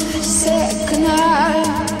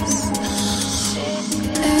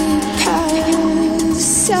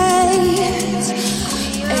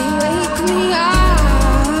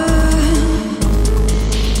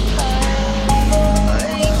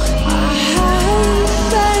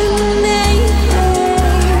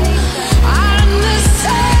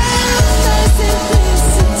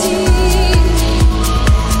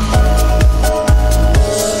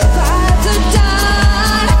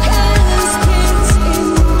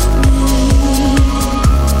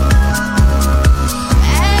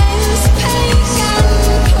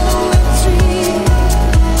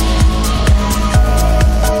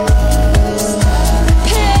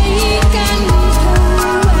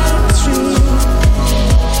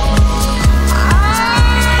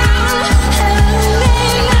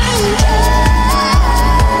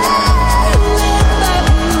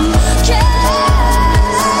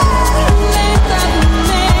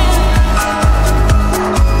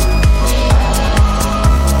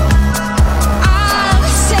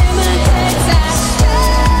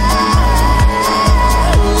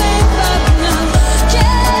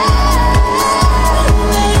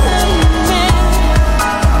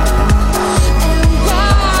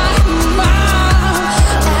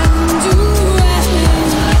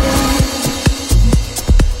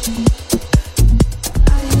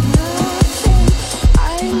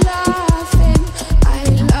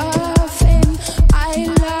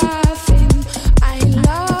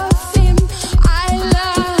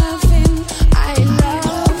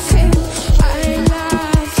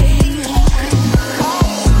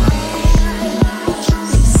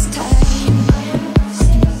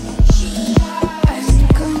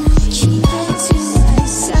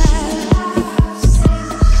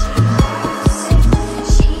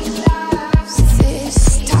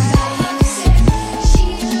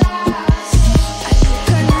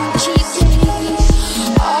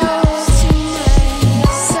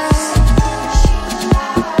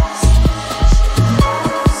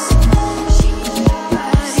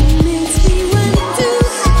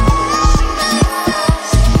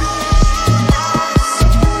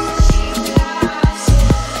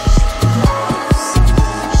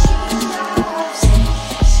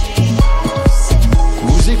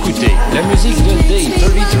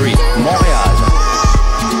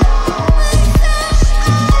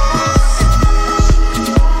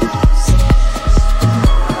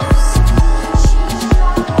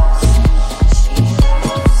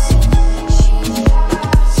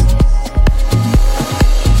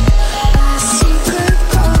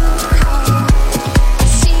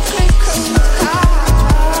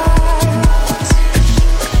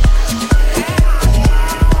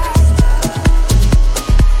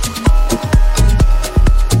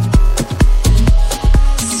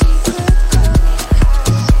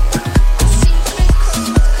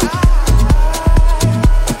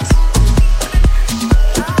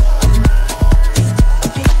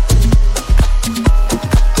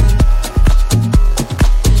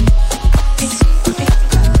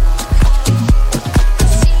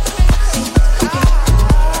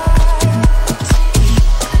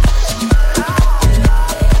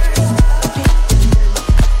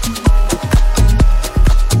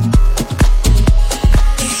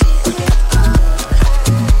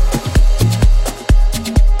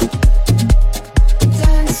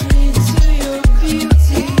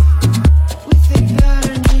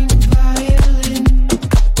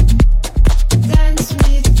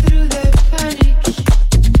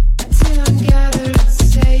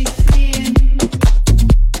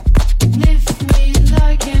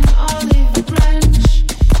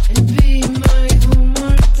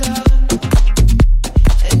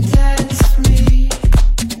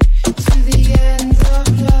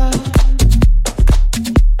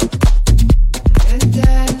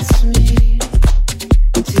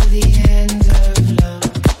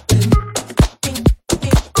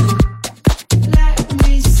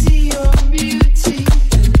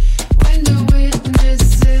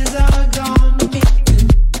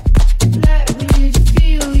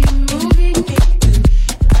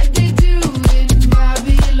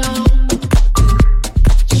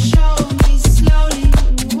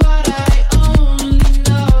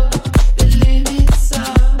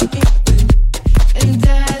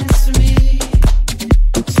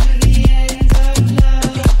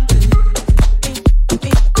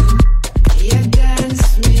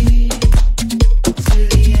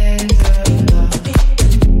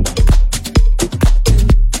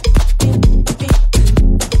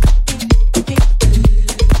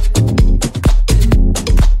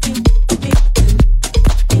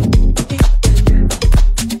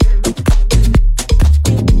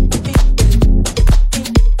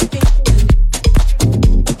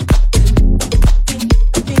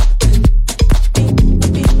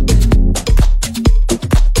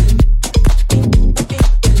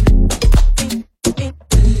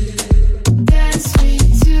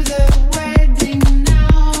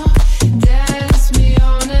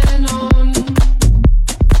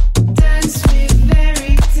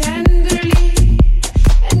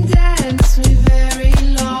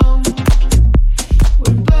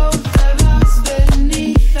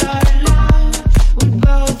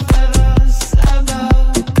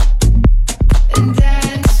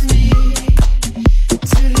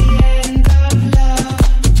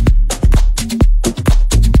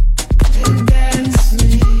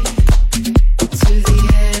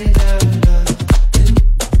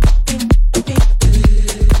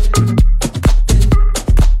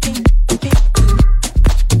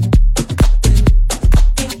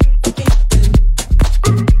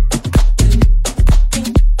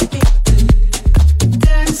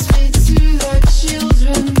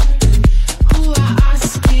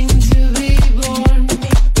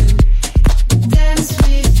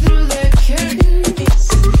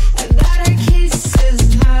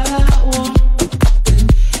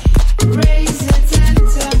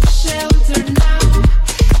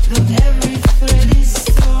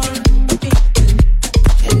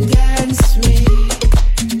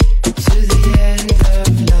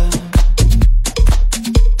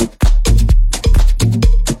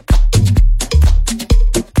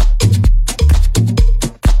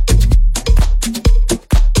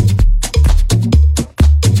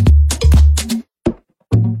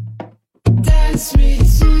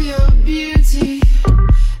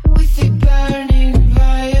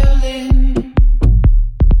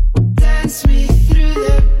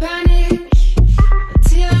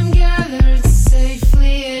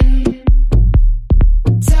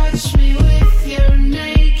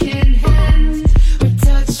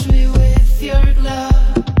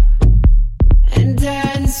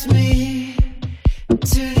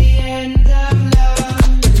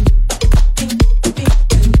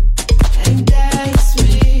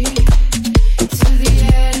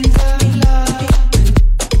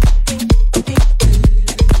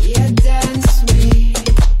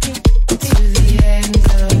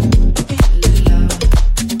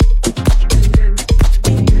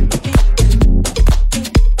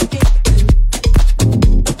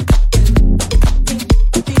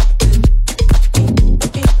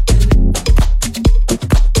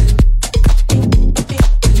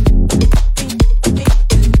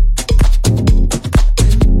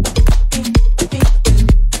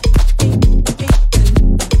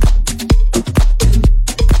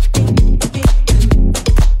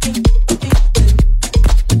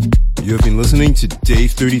You have been listening to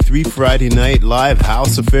Day33 Friday Night Live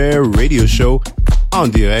House Affair Radio Show en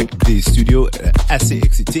direct des studios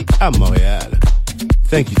ACXIT à Montréal.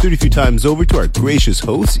 Thank you 33 times over to our gracious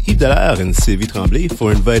hosts Yves Dallaire and Sylvie Tremblay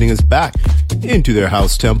for inviting us back into their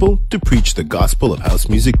house temple to preach the gospel of house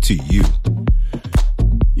music to you.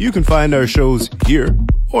 You can find our shows here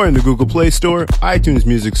or in the Google Play Store, iTunes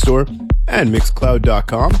Music Store, and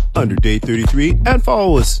Mixcloud.com under Day33, and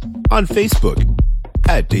follow us on Facebook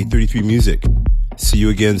at Day33 Music. See you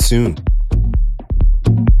again soon.